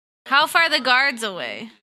 wounded. How far are the guards away?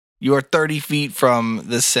 You are 30 feet from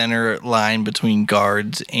the center line between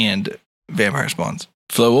guards and vampire spawns.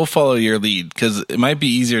 Flo, we'll follow your lead because it might be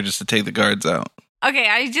easier just to take the guards out. Okay,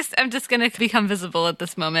 I'm just going to become visible at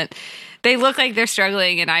this moment. They look like they're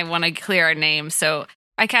struggling, and I want to clear our names, so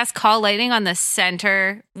I cast Call Lightning on the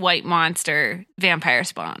center white monster vampire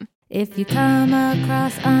spawn. If you come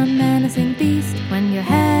across a menacing beast when you're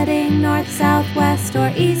heading north, south, west,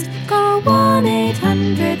 or east, call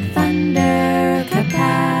 1-800-THUNDER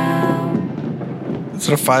Kapow. Is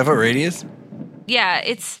it a 5-foot radius? Yeah,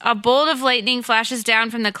 it's a bolt of lightning flashes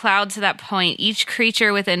down from the cloud to that point. Each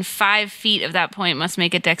creature within 5 feet of that point must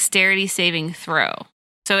make a dexterity saving throw.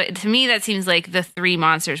 So to me, that seems like the 3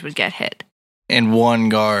 monsters would get hit. And 1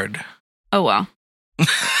 guard. Oh, well.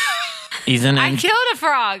 He's an I killed a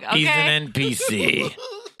frog, okay? He's an NPC.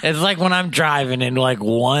 It's like when I'm driving and like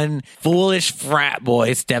one foolish frat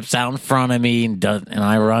boy steps out in front of me and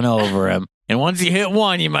I run over him. And once you hit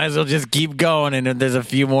one, you might as well just keep going. And if there's a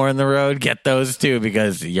few more in the road, get those too,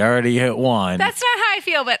 because you already hit one. That's not how I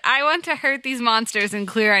feel, but I want to hurt these monsters and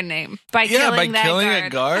clear a name by killing that killing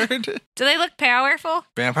guard. a guard. Do they look powerful?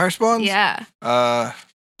 Vampire spawns? Yeah.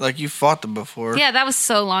 Like you fought them before. Yeah, that was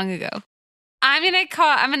so long ago. I'm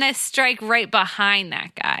gonna strike right behind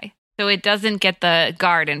that guy, so it doesn't get the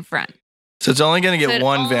guard in front. So it's only going to So get it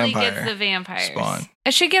one only vampire. gets the vampires. spawn.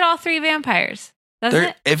 It should get all 3 vampires. Does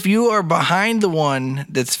it? If you are behind the one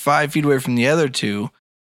that's 5 feet away from the other 2,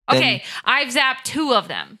 Okay, I've zapped 2 of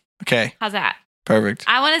them. okay, How's that? perfect.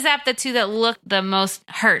 I want to zap the 2 that look the most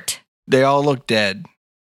hurt. They all look dead.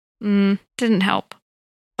 Didn't help.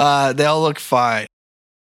 They all look fine.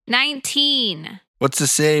 19. What's the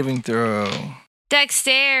saving throw?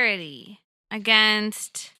 Dexterity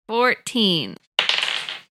against 14.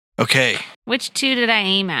 Okay, Which 2 did I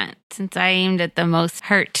aim at? Since I aimed at the most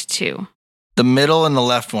hurt 2. the middle and the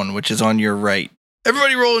left one, which is on your right.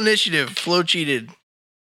 Everybody roll initiative. Flo cheated.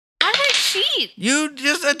 How did I cheat? You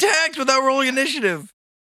just attacked without rolling initiative.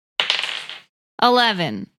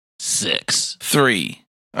 11. 6. 3.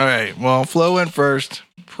 All right, well, Flo went first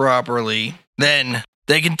properly. Then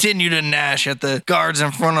they continue to gnash at the guards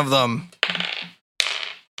in front of them.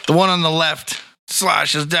 The one on the left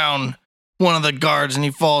slashes down one of the guards and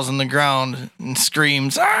he falls on the ground and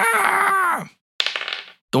screams, "Ah!"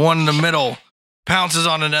 The one in the middle pounces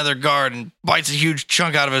on another guard and bites a huge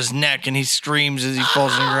chunk out of his neck and he screams as he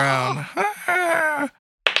falls on the ground. Ah!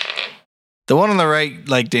 The one on the right,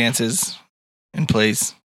 like, dances in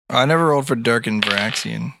place. I never rolled for Dirk and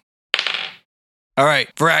Varaxian. All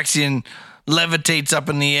right, Varaxian levitates up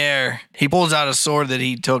in the air. He pulls out a sword that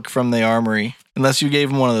he took from the armory. Unless you gave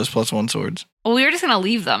him one of those +1 swords. Well, we were just going to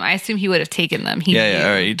leave them. I assume he would have taken them. He All knew.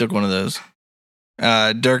 right, he took one of those.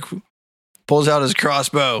 Dirk pulls out his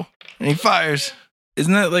crossbow and he fires.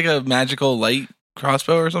 Isn't that like a magical light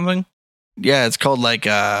crossbow or something? Yeah, it's called like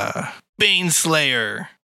Bane Slayer or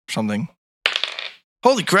something.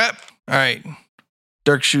 Holy crap. All right,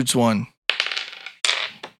 Dirk shoots one.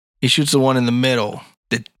 He shoots the one in the middle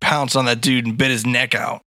that pounced on that dude and bit his neck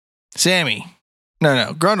out. Sammy.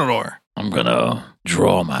 No, Grundledor. I'm gonna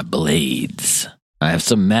draw my blades. I have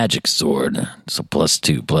some magic sword, so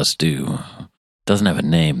 +2. Doesn't have a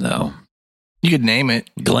name though. You could name it.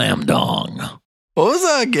 Glamdong. What was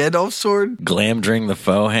Gandalf's sword? Glamdring the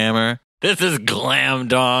foe hammer. This is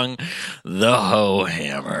Glamdong the hoe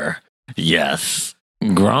hammer. Yes.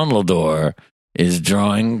 Grundledor is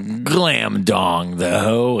drawing Glamdong the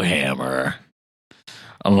hoe hammer,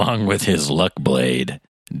 along with his luck blade,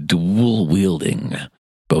 dual wielding,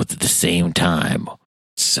 both at the same time.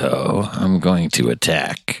 So I'm going to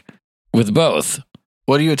attack with both.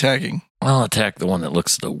 What are you attacking? I'll attack the one that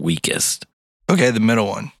looks the weakest, Okay, the middle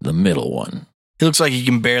one. the middle one. He looks like he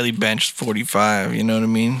can barely bench 45, you know what I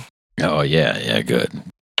mean? Oh, yeah, good.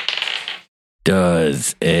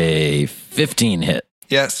 Does a 15 hit?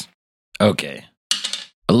 Yes. Okay.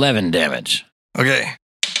 11 damage. Okay.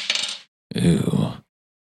 Ooh.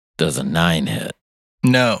 Does a 9 hit?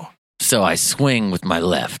 No. So I swing with my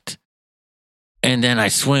left. And then I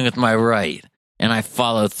swing with my right. And I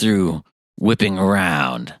follow through, whipping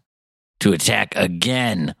around to attack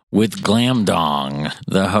again with Glamdong,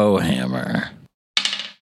 the hoe hammer.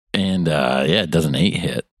 And it does an 8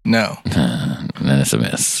 hit. No. And then it's a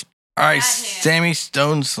miss. All right, Bad hand. Sammy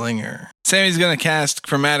Stoneslinger. Sammy's going to cast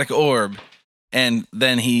Chromatic Orb, and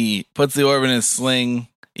then he puts the orb in his sling,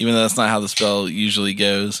 even though that's not how the spell usually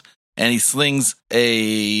goes. And he slings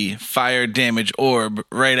a fire damage orb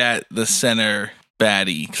right at the center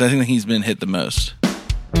baddie, because I think he's been hit the most.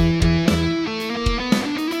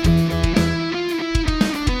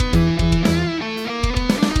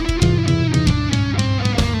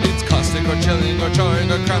 It's caustic or chilling or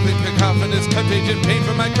jarring or crapping cacophonous contagion pain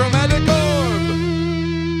from my chromatic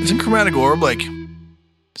orb. Isn't Chromatic Orb like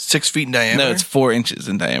 6 feet in diameter? No, it's 4 inches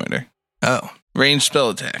in diameter. Oh. Ranged spell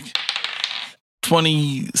attack.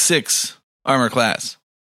 26 armor class.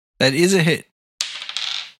 That is a hit.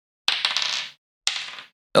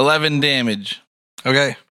 11 damage.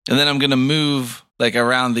 Okay. And then I'm going to move like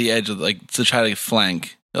around the edge of to try to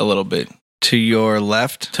flank a little bit. To your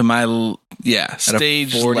left? To my, At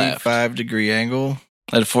stage a 45 left. degree angle?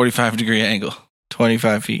 At a 45-degree angle.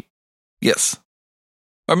 25 feet. Yes.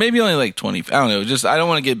 Or maybe only like 20. I don't know. I don't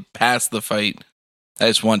want to get past the fight. I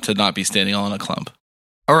just want to not be standing all in a clump.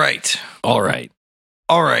 All right. All right.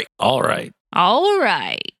 All right. All right. All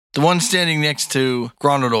right. The one standing next to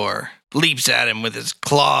Grondador leaps at him with his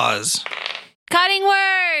claws. Cutting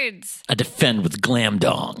words. I defend with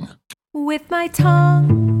Glamdong. With my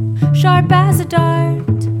tongue sharp as a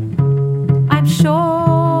dart, I'm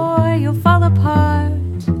sure you'll fall apart.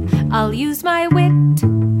 I'll use my wit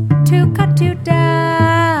to cut you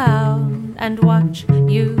down and watch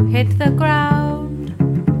you hit the ground.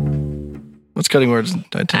 What's cutting words?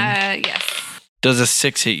 Titanium? Yes. Does a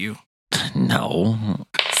 6 hit you? No.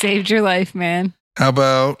 Saved your life, man. How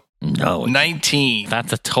about No. 19?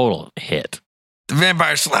 That's a total hit. The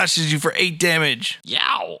vampire slashes you for 8 damage.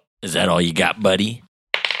 Yow. Is that all you got, buddy?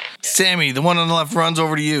 Sammy, the one on the left, runs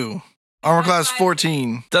over to you. Armor class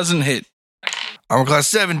 14. Doesn't hit. Armor class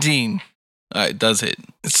 17. It does hit.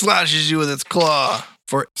 It slashes you with its claw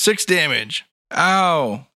for 6 damage.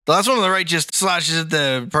 Ow. The last one on the right just slashes at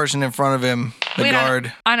the person in front of him, the Wait,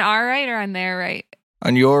 guard. On our right or on their right?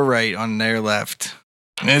 On your right, on their left.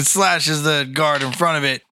 And it slashes the guard in front of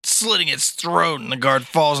it, slitting its throat, and the guard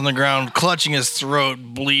falls on the ground, clutching his throat,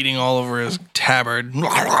 bleeding all over his tabard.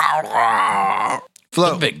 It's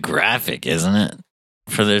Flo, a bit graphic, isn't it?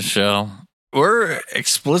 For this show. we're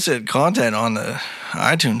explicit content on the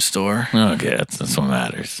iTunes store. Okay, that's what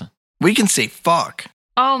matters. We can say fuck.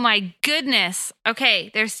 Oh my goodness.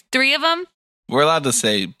 Okay, there's 3 of them. We're allowed to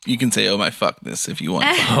say, you can say, oh my fuckness if you want.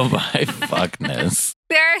 Oh my fuckness.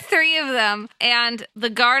 There are 3 of them, and the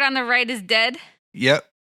guard on the right is dead. Yep.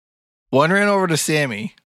 One ran over to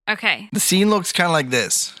Sammy. Okay. The scene looks kind of like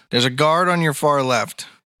this. There's a guard on your far left.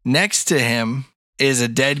 Next to him is a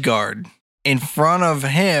dead guard. In front of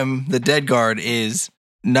him, the dead guard, is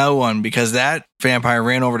no one because that vampire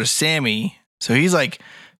ran over to Sammy. So he's like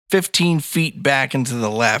 15 feet back into the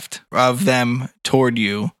left of them toward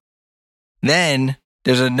you. Then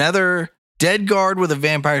there's another dead guard with a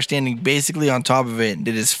vampire standing basically on top of it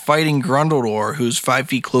that is fighting Grundledor, who's 5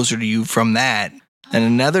 feet closer to you from that. And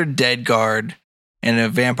another dead guard and a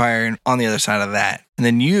vampire on the other side of that. And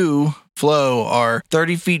then you, Flo, are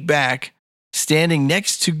 30 feet back, standing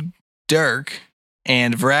next to Dirk,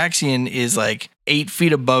 and Varaxian is like 8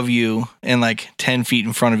 feet above you and like 10 feet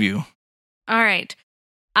in front of you. All right.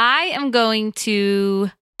 I am going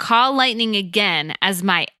to call lightning again as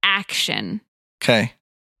my action Okay.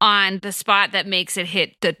 on the spot that makes it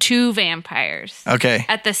hit the 2 vampires Okay.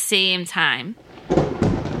 at the same time.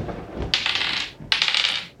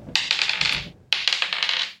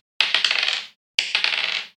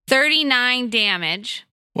 $39 damage.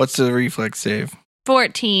 What's the reflex save?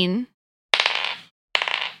 14.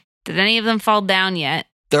 Did any of them fall down yet?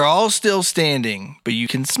 They're all still standing, but you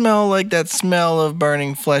can smell like that smell of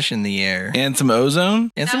burning flesh in the air. And some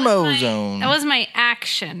ozone? And That some was my- ozone. That was my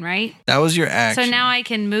action, right? That was your action. So now I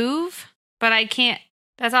can move, but I can't.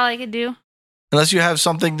 That's all I could do. Unless you have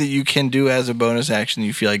something that you can do as a bonus action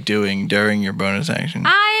you feel like doing during your bonus action.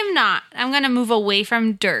 I am not. I'm going to move away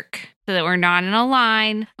from Dirk so that we're not in a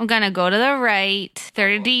line. I'm going to go to the right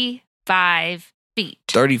 35 feet.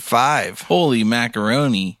 35. Holy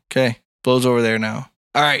macaroni. Okay. Blows over there now.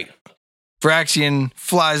 All right. Varaxian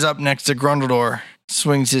flies up next to Grundledor,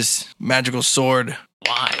 swings his magical sword.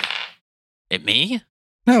 Why? At me?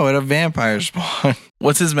 No, at a vampire spawn.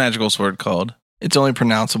 What's his magical sword called? It's only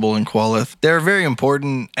pronounceable in Qualith. There are very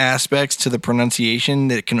important aspects to the pronunciation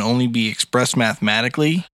that can only be expressed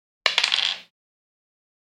mathematically.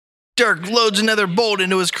 Dirk loads another bolt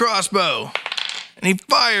into his crossbow, and he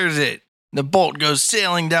fires it. The bolt goes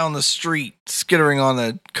sailing down the street, skittering on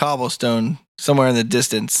the cobblestone somewhere in the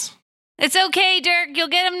distance. It's okay, Dirk. You'll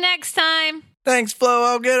get him next time. Thanks, Flo.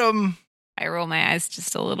 I'll get him. I roll my eyes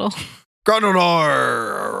just a little.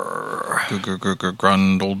 Grundledor.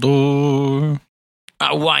 Grundledor.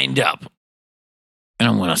 I wind up. And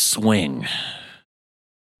I'm going to swing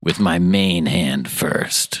with my main hand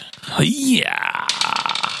first. Yeah.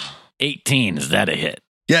 18. Is that a hit?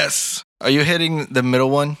 Yes. Are you hitting the middle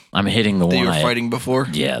one I'm hitting the that one you were I... fighting before?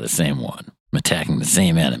 Yeah, the same one. I'm attacking the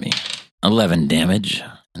same enemy. 11 damage.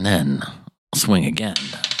 And then I'll swing again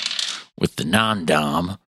with the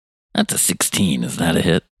non-dom. That's a 16. Is that a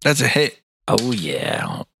hit? That's a hit. Oh,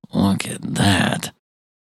 yeah. Look at that.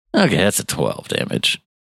 Okay, that's a 12 damage.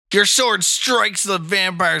 Your sword strikes the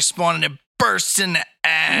vampire spawn and it bursts into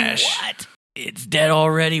ash. What? It's dead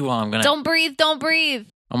already? Well, I'm going to... Don't breathe. Don't breathe.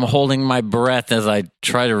 I'm holding my breath as I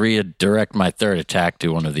try to redirect my third attack to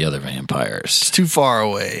one of the other It's vampires. too far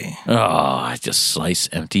away. Oh, I just slice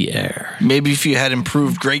empty air. Maybe if you had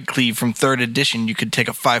improved Great Cleave from 3rd edition, you could take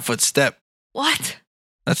a 5-foot step. What?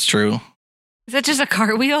 That's true. Is that just a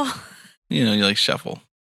cartwheel? You know, you like shuffle.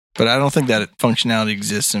 But I don't think that functionality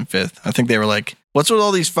exists in 5th. I think they were like, what's with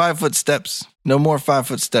all these 5-foot steps? No more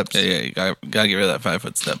 5-foot steps. Yeah, you gotta get rid of that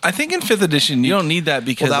 5-foot step. I think in 5th edition, you don't need that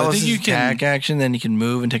because Well, that I was think his you can. attack action, then you can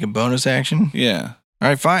move and take a bonus action. Yeah. All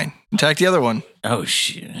right, fine. Attack the other one. Oh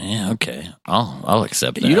shit! Yeah, okay. I'll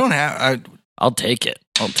accept that. You don't have... I'll take it.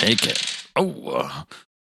 Oh,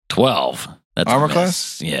 12. That's a Armor miss.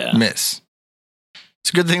 class? Yeah. miss. It's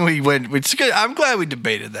a good thing we went... It's good. I'm glad we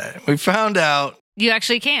debated that. We found out You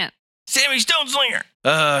actually can't. Sammy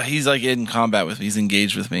Stoneslinger. He's like in combat with me. He's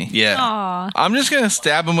engaged with me. Yeah. Aw. I'm just going to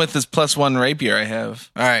stab him with this +1 rapier I have.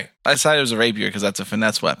 All right. I decided it was a rapier because that's a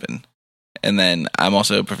finesse weapon. And then I'm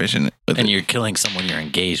also proficient with And it. you're killing someone you're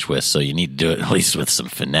engaged with, so you need to do it at least with some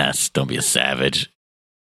finesse. Don't be a savage.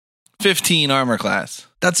 15 armor class.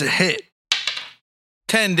 That's a hit.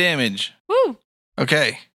 10 damage. Woo.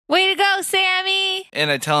 Okay. Way to go, Sammy.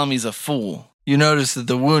 And I tell him he's a fool. You notice that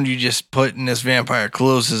the wound you just put in this vampire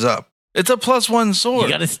closes up. It's a +1 sword. You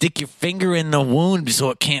got to stick your finger in the wound so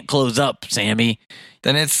it can't close up, Sammy.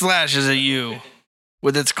 Then it slashes at you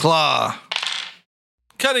with its claw.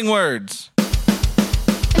 Cutting words.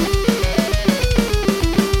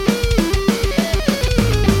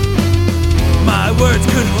 My words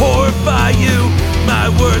could horrify you. My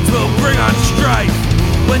words will bring on strife.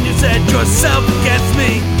 When you set yourself against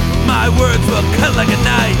me, my words will cut like a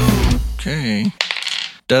knife. Okay.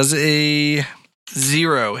 Does a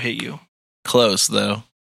 0 hit you? Close, though.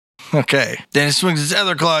 Okay. Then it swings its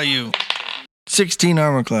other claw at you. 16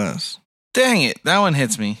 armor class. Dang it. That one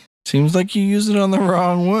hits me. Seems like you used it on the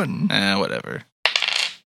wrong one. Whatever.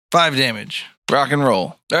 5 damage. Rock and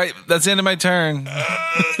roll. All right, that's the end of my turn.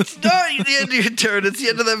 It's not the end of your turn. It's the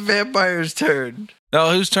end of the vampire's turn.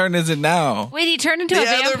 Oh, whose turn is it now? Wait, he turned into The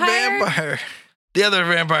a other vampire? vampire. The other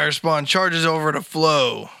vampire spawn charges over to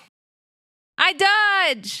Flo. I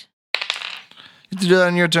dodge. You do that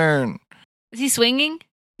on your turn. Is he swinging?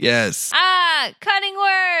 Yes. Ah, cutting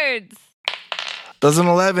words. Does an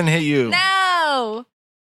 11 hit you? No.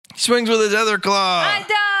 Swings with his other claw.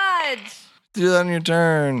 I dodge. Do that on your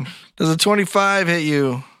turn. Does a 25 hit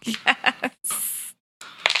you? Yes.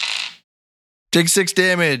 Take 6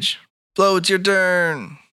 damage. Flo, it's your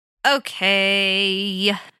turn.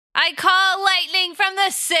 Okay. I call lightning from the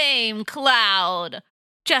same cloud,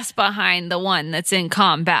 just behind the one that's in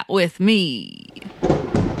combat with me.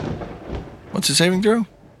 What's the saving throw?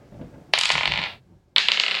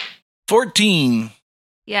 14.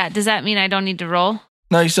 Yeah, does that mean I don't need to roll?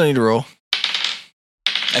 No, you still need to roll.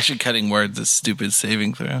 Actually, cutting words is stupid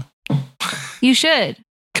saving throw. You should.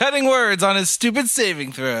 Cutting words on his stupid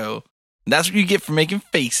saving throw. That's what you get for making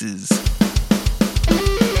faces.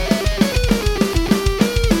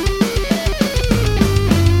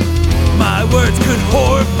 My words could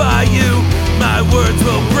horrify you. My words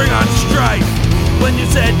will bring on strife. When you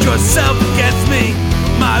set yourself against me,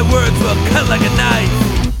 my words will cut like a knife.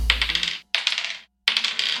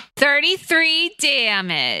 33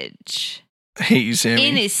 damage. I hate you, Sammy.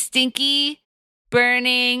 In his stinky,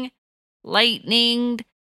 burning, lightninged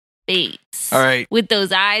face. All right. With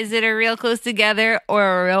those eyes that are real close together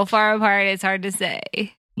or real far apart, it's hard to say.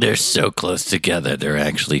 They're so close together. They're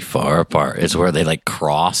actually far apart. It's where they like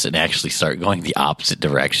cross and actually start going the opposite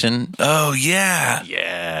direction. Oh, yeah.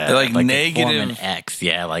 Yeah. They're like they form negative- an X.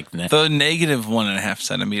 Yeah, like The negative 1.5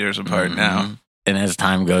 centimeters apart now. And as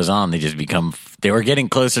time goes on, they just become, they were getting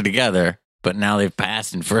closer together, but now they've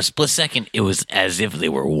passed. And for a split second, it was as if they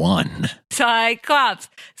were one. Cyclops.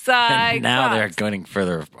 And now they're going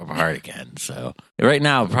further apart again. So right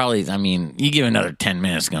now, probably, I mean, you give another 10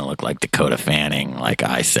 minutes, it's going to look like Dakota Fanning, like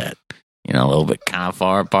I said. You know, a little bit kind of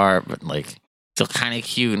far apart, but like still kind of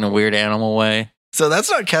cute in a weird animal way. So that's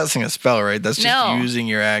not casting a spell, right? That's just No. using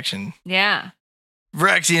your action. Yeah.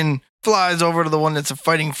 Vraxian flies over to the one that's a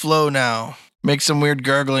fighting Flo now. Makes some weird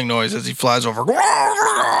gurgling noise as he flies over.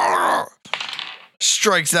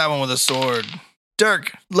 Strikes that one with a sword.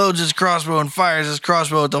 Dirk loads his crossbow and fires his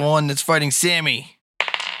crossbow at the one that's fighting Sammy.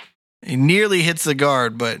 He nearly hits the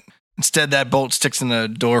guard, but instead that bolt sticks in the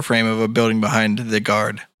door frame of a building behind the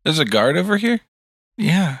guard. There's a guard over here?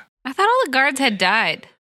 Yeah. I thought all the guards had died.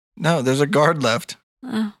 No, there's a guard left.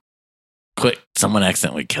 Oh. Quick, someone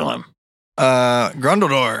accidentally kill him.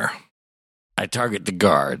 Grundledor. I target the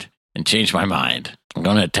guard and change my mind. I'm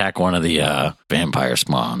going to attack one of the vampire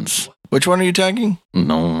spawns. Which one are you attacking?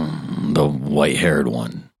 No, the white-haired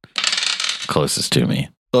one. Closest to me.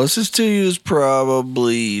 Closest to you is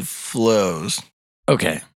probably Flo's.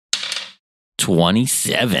 Okay.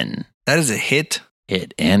 27. That is a hit.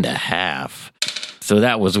 Hit and a half. So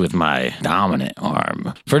that was with my dominant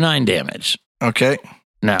arm for 9 damage. Okay.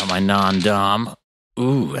 Now my non-dom.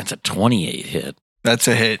 Ooh, that's a 28 hit. That's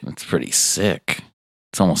a hit. That's pretty sick.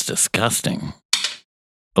 It's almost disgusting.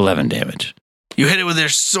 11 damage. You hit it with your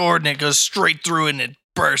sword and it goes straight through and it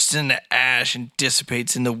bursts into ash and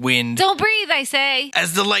dissipates in the wind. Don't breathe, I say.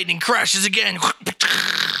 As the lightning crashes again.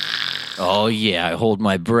 Oh yeah, I hold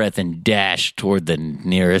my breath and dash toward the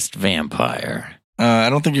nearest vampire. I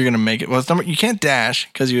don't think you're going to make it. Well, you can't dash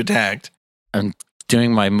because you attacked. I'm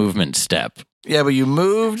doing my movement step. Yeah, but you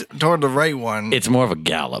moved toward the right one. It's more of a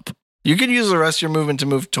gallop. You could use the rest of your movement to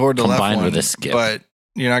move toward the left one. Combined with a skip. But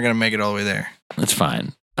you're not going to make it all the way there. That's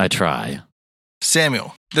fine. I try.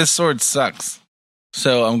 Samuel. This sword sucks.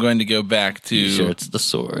 So I'm going to go back to... You sure it's the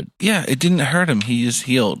sword? Yeah, it didn't hurt him. He just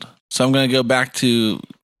healed. So I'm going to go back to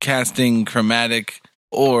casting Chromatic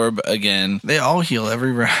Orb again. They all heal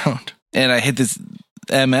every round. And I hit this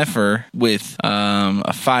MFer with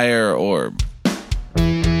a Fire Orb.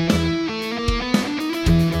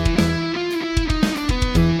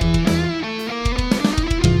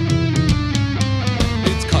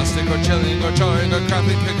 It's caustic or chilling or jarring or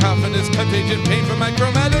crapping cacophonous contagion pain from my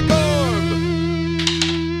chromatic orb.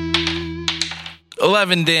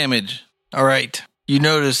 11 damage. All right. You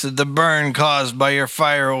notice that the burn caused by your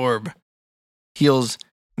fire orb heals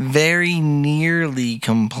very nearly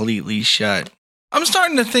completely shut. I'm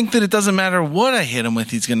starting to think that it doesn't matter what I hit him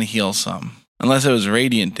with, he's going to heal some. Unless it was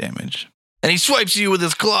radiant damage. And he swipes you with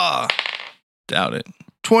his claw. Doubt it.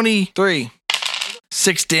 23.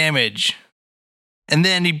 6 damage. And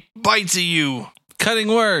then he bites at you. Cutting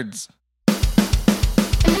words.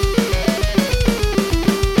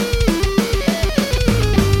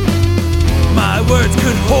 My words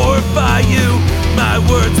could horrify you. My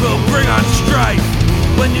words will bring on strife.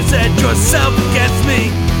 When you set yourself against me,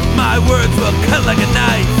 my words will cut like a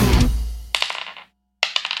knife.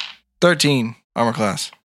 13. Armor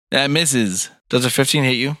class. That misses. Does a 15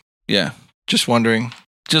 hit you? Yeah. Just wondering.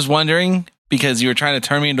 Just wondering, because you were trying to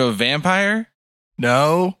turn me into a vampire?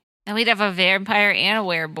 No. And we'd have a vampire and a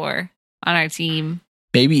wereboar on our team.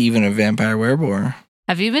 Maybe even a vampire wereboar.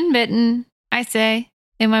 Have you been bitten? I say,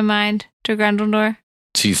 in my mind, to Grundledor.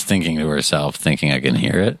 She's thinking to herself, thinking I can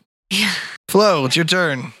hear it. Yeah. Flo, it's your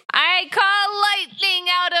turn. I call lightning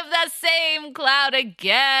out of the same cloud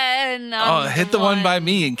again. Oh, hit the one by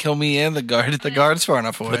me and kill me and the guard. The guard's far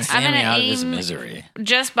enough away. Put Sammy gonna out of his aim- misery.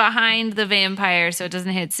 Just behind the vampire so it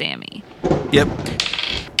doesn't hit Sammy. Yep.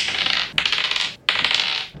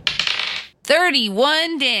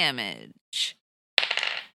 31 damage.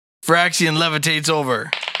 Phyraxian levitates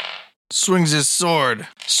over. Swings his sword.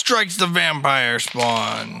 Strikes the vampire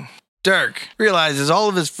spawn. Dirk realizes all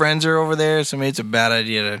of his friends are over there, so maybe it's a bad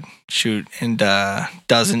idea to shoot and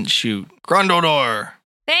doesn't shoot. Grundledor.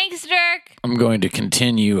 Thanks, Dirk. I'm going to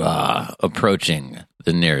continue approaching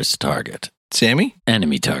the nearest target. Sammy?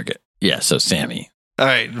 Enemy target. Yeah, so Sammy. All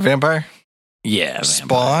right, vampire. Yeah, vampire.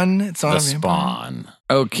 Spawn? It's not The a vampire. spawn.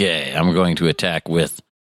 Okay, I'm going to attack with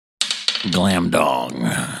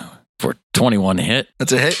Glamdong for 21 hit,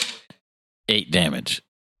 That's a hit. 8 damage.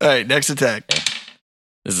 All right, next attack.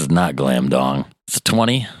 This is not Glamdong. It's a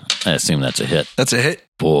 20. I assume that's a hit That's a hit.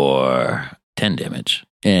 for 10 damage.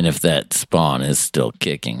 And if that spawn is still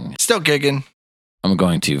kicking, Still kicking. I'm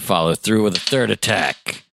going to follow through with a third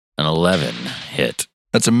attack. An 11 hit.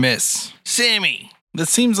 That's a miss. Sammy. This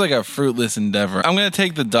seems like a fruitless endeavor. I'm going to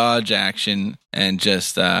take the dodge action and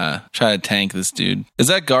just try to tank this dude. Is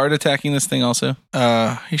that guard attacking this thing also?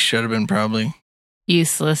 He should have been probably.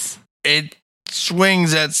 Useless. It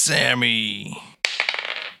swings at Sammy.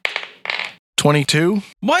 22?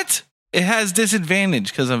 What? It has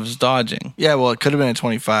disadvantage because I was dodging. Yeah, well, it could have been a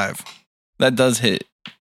 25. That does hit.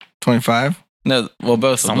 25? No, well,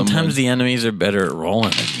 both of them. Sometimes would. the enemies are better at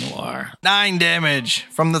rolling than you are. 9 damage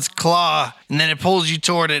from this claw, and then it pulls you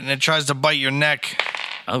toward it and it tries to bite your neck.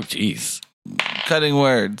 Oh, jeez. Cutting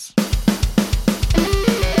words.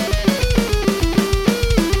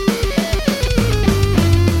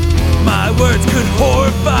 My words could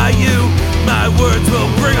horrify you. My words will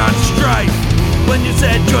bring on strife. When you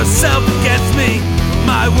set yourself against me,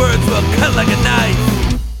 my words will cut like a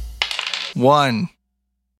knife. 1.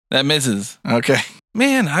 That misses. Okay.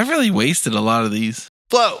 Man, I really wasted a lot of these.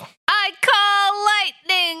 Flo. I call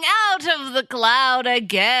lightning out of the cloud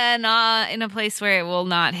again in a place where it will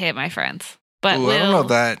not hit my friends. But Ooh, I don't know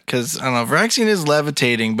that, because, I don't know, Phyraxian is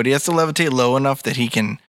levitating, but he has to levitate low enough that he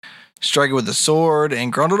can strike it with a sword,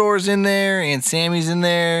 and Grundledor's in there, and Sammy's in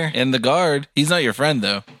there. And the guard, he's not your friend,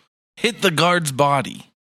 though. Hit the guard's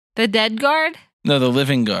body. The dead guard? No, the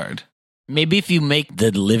living guard. Maybe if you make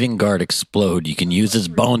the living guard explode, you can use his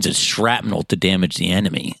bones as shrapnel to damage the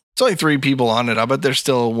enemy. It's only 3 people on it. I bet there's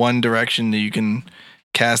still one direction that you can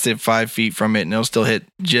cast it 5 feet from it, and it'll still hit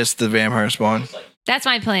just the vampire spawn. That's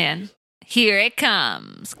my plan. Here it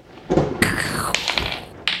comes.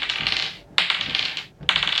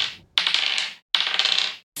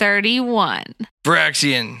 31.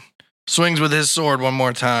 Varaxian swings with his sword one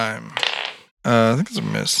more time. I think it's a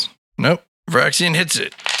miss. Nope. Varaxian hits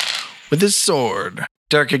it with his sword.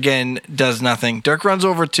 Dirk again does nothing. Dirk runs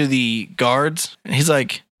over to the guards, and he's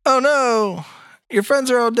like, "Oh no, your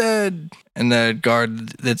friends are all dead." And the guard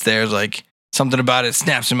that's there is like, something about it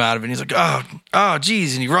snaps him out of it. And he's like, oh,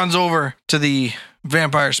 geez. And he runs over to the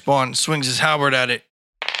vampire spawn, swings his halberd at it,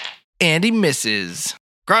 and he misses.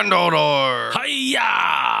 Grundledor.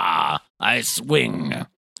 Hiya! I swing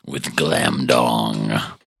with Glamdong,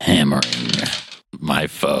 hammering my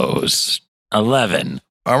foes. 11.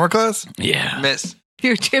 Armor class? Yeah. Miss.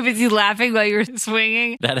 You're too busy laughing while you were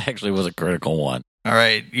swinging. That actually was a critical one. All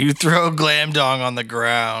right. You throw Glamdong on the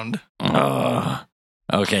ground.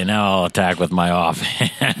 Okay, now I'll attack with my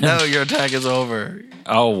offhand. No, your attack is over.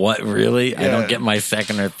 Oh, what? Really? I Yeah. don't get my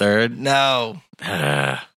second or third? No.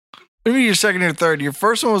 What do you mean your second or third? Your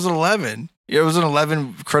first one was an 11. It was an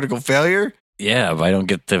 11 critical failure? Yeah, but I don't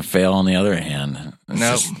get to fail on the other hand. It's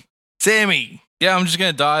No. just- Sammy. Yeah, I'm just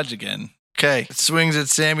going to dodge again. Okay. It swings at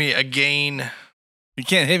Sammy again. You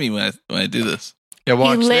can't hit me when I do this. Yeah,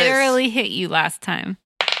 watch He this. literally hit you last time.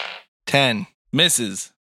 10.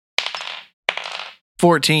 Misses.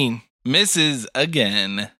 14. Misses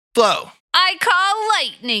again. Flo. I call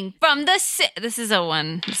lightning from the This is a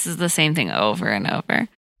one. This is the same thing over and over.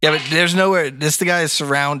 Yeah, but there's nowhere. The guy is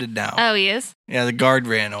surrounded now. Oh, he is? Yeah, the guard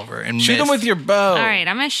ran over and Shoot him missed. with your bow. All right,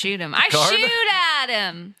 I'm going to shoot him. I Guard? shoot at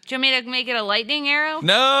him. Do you want me to make it a lightning arrow?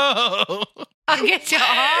 No. I'll get you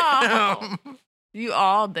all. You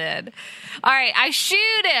all did. All right, I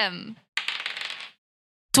shoot him.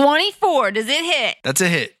 24. Does it hit? That's a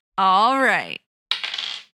hit. All right.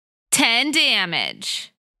 10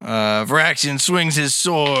 damage. Varaxian swings his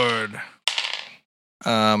sword.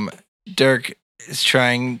 Dirk is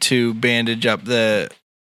trying to bandage up the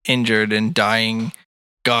injured and dying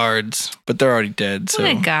guards, but they're already dead. So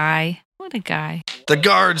What a guy. What a guy. the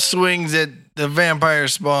guard swings at the vampire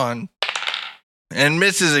spawn and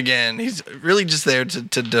misses again. He's really just there to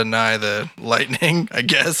deny the lightning, I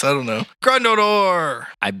guess. I don't know. Grundledor.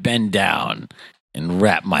 I bend down and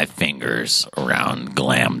wrap my fingers around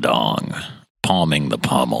Glamdong, palming the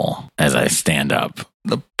pommel as I stand up.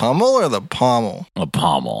 The pummel or the pommel? A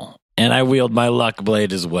pommel. And I wield my luck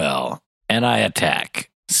blade as well. And I attack,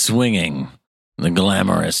 swinging the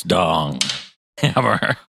glamorous dong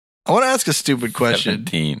hammer. I want to ask a stupid question.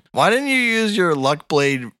 17. Why didn't you use your luck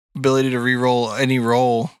blade ability to re-roll any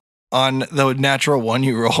roll on the natural one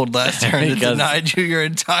you rolled last turn that Because- denied you your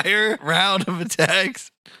entire round of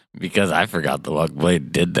attacks? Because I forgot the luck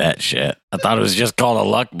blade did that shit. I thought it was just called a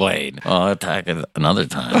luck blade. Well, I'll attack it another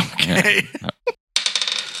time. Okay. Yeah.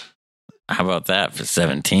 How about that for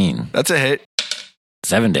 17? That's a hit.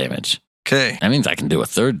 7 damage. Okay. That means I can do a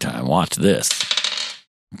third time. Watch this.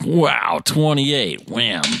 Wow, 28.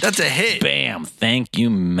 Wham. That's a hit. Bam. Thank you,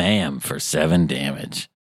 ma'am, for 7 damage.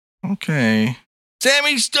 Okay.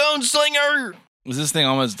 Sammy Stoneslinger. Is this thing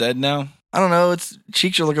almost dead now? I don't know. Its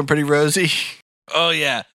cheeks are looking pretty rosy. Oh,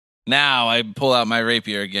 yeah. Now I pull out my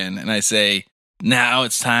rapier again and I say, now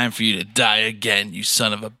it's time for you to die again, you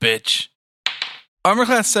son of a bitch. Armor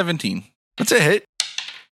class 17. That's a hit.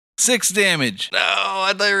 6 damage. No,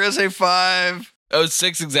 I thought you were going to say 5. Oh,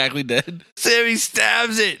 6 exactly dead. Sammy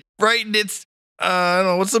stabs it right in its, I don't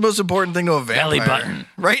know, what's the most important thing to a vampire? Belly button.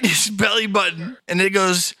 Right in his belly button. And it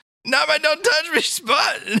goes, not my don't touch me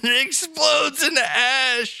spot. And it explodes into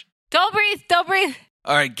ash. Don't breathe. Don't breathe.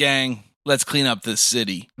 All right, gang. Let's clean up this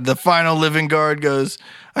city. The final living guard goes,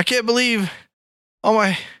 I can't believe all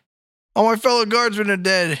my fellow guardsmen are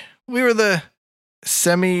dead. We were the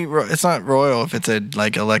it's not royal if it's a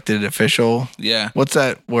like elected official. Yeah. What's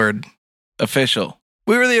that word? Official.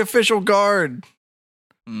 We were the official guard.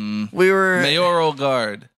 We were Mayoral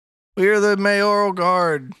guard. We were the mayoral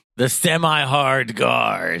guard. The semi-hard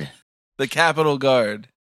guard. The Capitol Guard.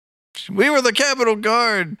 We were the Capitol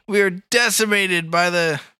Guard. We were decimated by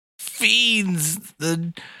the fiends,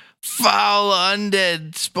 the foul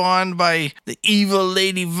undead spawned by the evil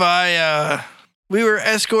Lady Vaya. We were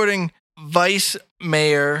escorting Vice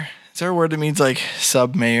Mayor. Is there a word that means like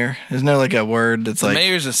sub mayor? Isn't there like a word that's The like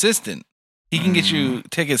mayor's assistant. He can get you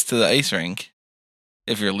tickets to the ice rink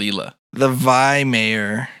if you're Leela. The Vi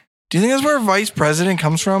Mayor. Do you think that's where vice president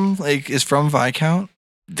comes from? Like, is from Viscount?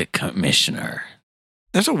 The commissioner.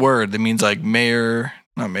 There's a word that means like mayor,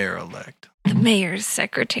 not mayor-elect. The mayor's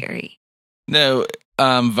secretary. No,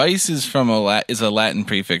 vice is from is a Latin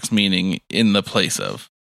prefix meaning in the place of.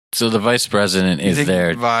 So the vice president You is think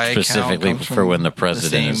there Viscount specifically comes for from when the the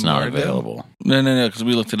president is same not word, though? available. No, because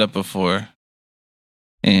we looked it up before.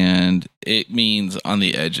 And it means on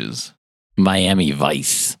the edges. Miami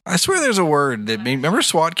Vice. I swear there's a word that remember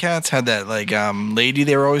SWAT Cats had that like lady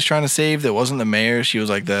they were always trying to save that wasn't the mayor. She was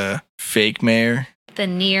like the fake mayor. The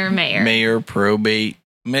near mayor. Mayor probate.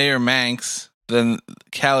 Mayor Manx, then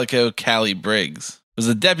Calico Callie Briggs was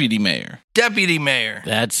the deputy mayor. Deputy mayor.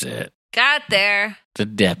 That's it. Got there. The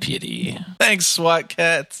deputy. Thanks, SWAT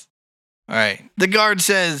Cats. All right. The guard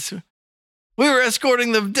says, we were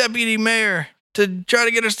escorting the deputy mayor to try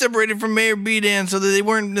to get her separated from Mayor Bedan so that they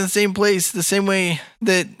weren't in the same place, the same way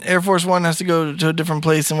that Air Force One has to go to a different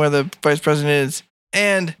place than where the vice president is.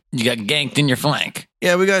 And You got ganked in your flank.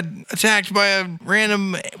 yeah, we got attacked by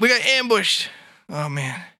we got ambushed. Oh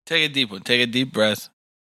man. Take a deep one. Take a deep breath.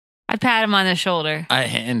 I pat him on the shoulder. I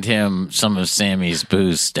hand him some of Sammy's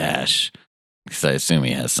booze stash because I assume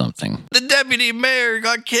he has something. The deputy mayor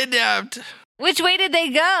got kidnapped. Which way did they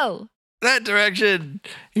go? That direction.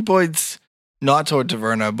 He points not toward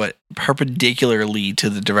Taverna, but perpendicularly to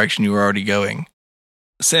the direction you were already going.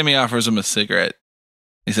 Sammy offers him a cigarette.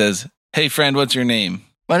 He says, hey, friend, what's your name?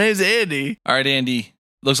 My name's Andy. All right, Andy.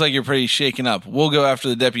 Looks like you're pretty shaken up. We'll go after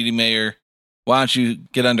the deputy mayor. Why don't you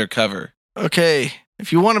get undercover? Okay,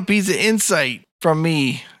 if you want a piece of insight from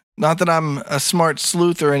me, not that I'm a smart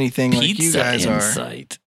sleuth or anything like you Pizza guys are.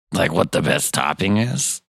 insight. Like what the best topping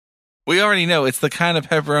is? We already know it's the kind of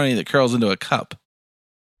pepperoni that curls into a cup.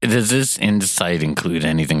 Does this insight include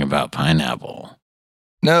anything about pineapple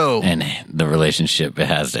No, and the relationship it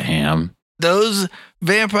has to ham? those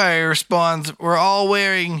vampire spawns were all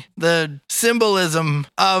wearing the symbolism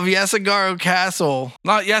of Yasagaro Castle.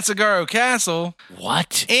 Not Yasagaro Castle.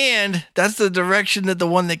 What? And that's the direction that the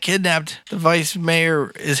one that kidnapped the vice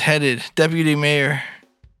mayor is headed. Deputy mayor.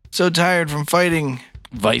 So tired from fighting.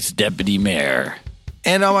 Vice Deputy Mayor.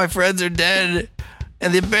 And all my friends are dead.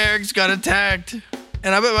 And the barracks got attacked.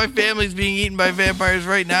 And I bet my family's being eaten by vampires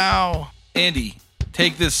right now. Andy,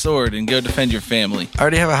 take this sword and go defend your family. I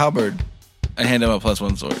already have a halberd. I hand him a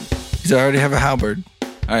 +1 sword. He said, I already have a halberd.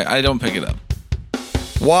 All right, I don't pick it up.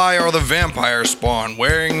 Why are the vampire spawn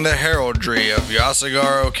wearing the heraldry of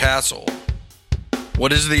Yasagaro Castle?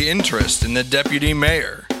 What is the interest in the deputy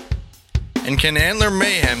mayor? And can Antler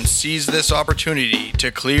Mayhem seize this opportunity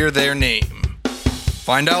to clear their name?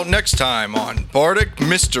 Find out next time on Bardic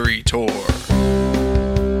Mystery Tour. The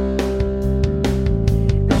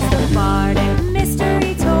Bardic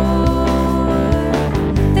Mystery Tour.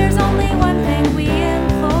 There's only one thing we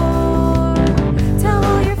implore. Tell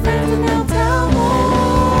all your friends and they'll tell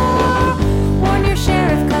more. Warn your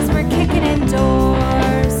sheriff 'cause we're kicking in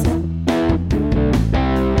doors.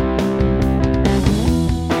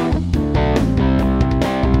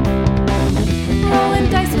 Rolling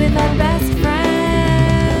dice with our best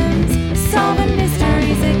friends. Solving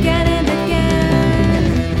mysteries again and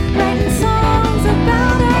again. Writing songs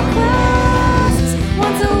about our quests.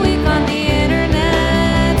 Once a week on the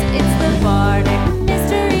internet. It's the Bardic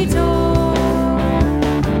Mystery Tour.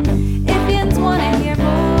 If yins wanna hear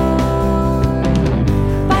more,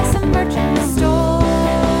 buy some merch in the store.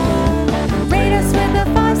 Rate us with a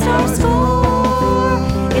 5-star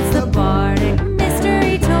score. It's the Bardic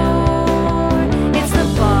Mystery Tour. It's the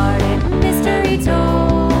Bardic Mystery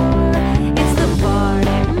Tour. It's the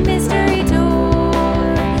Bardic Mystery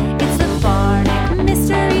Tour. It's the Bardic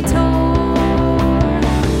Mystery Tour.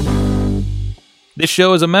 This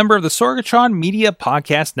show is a member of the Sorgatron Media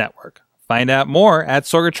Podcast Network. Find out more at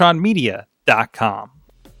sorgatronmedia.com.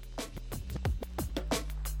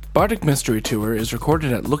 Bardic Mystery Tour is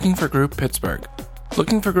recorded at Looking for Group Pittsburgh.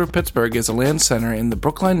 Looking for Group Pittsburgh is a land center in the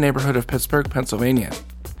Brookline neighborhood of Pittsburgh, Pennsylvania.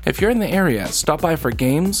 If you're in the area, stop by for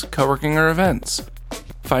games, co-working, or events.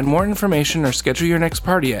 Find more information or schedule your next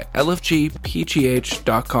party at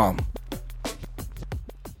lfgpgh.com.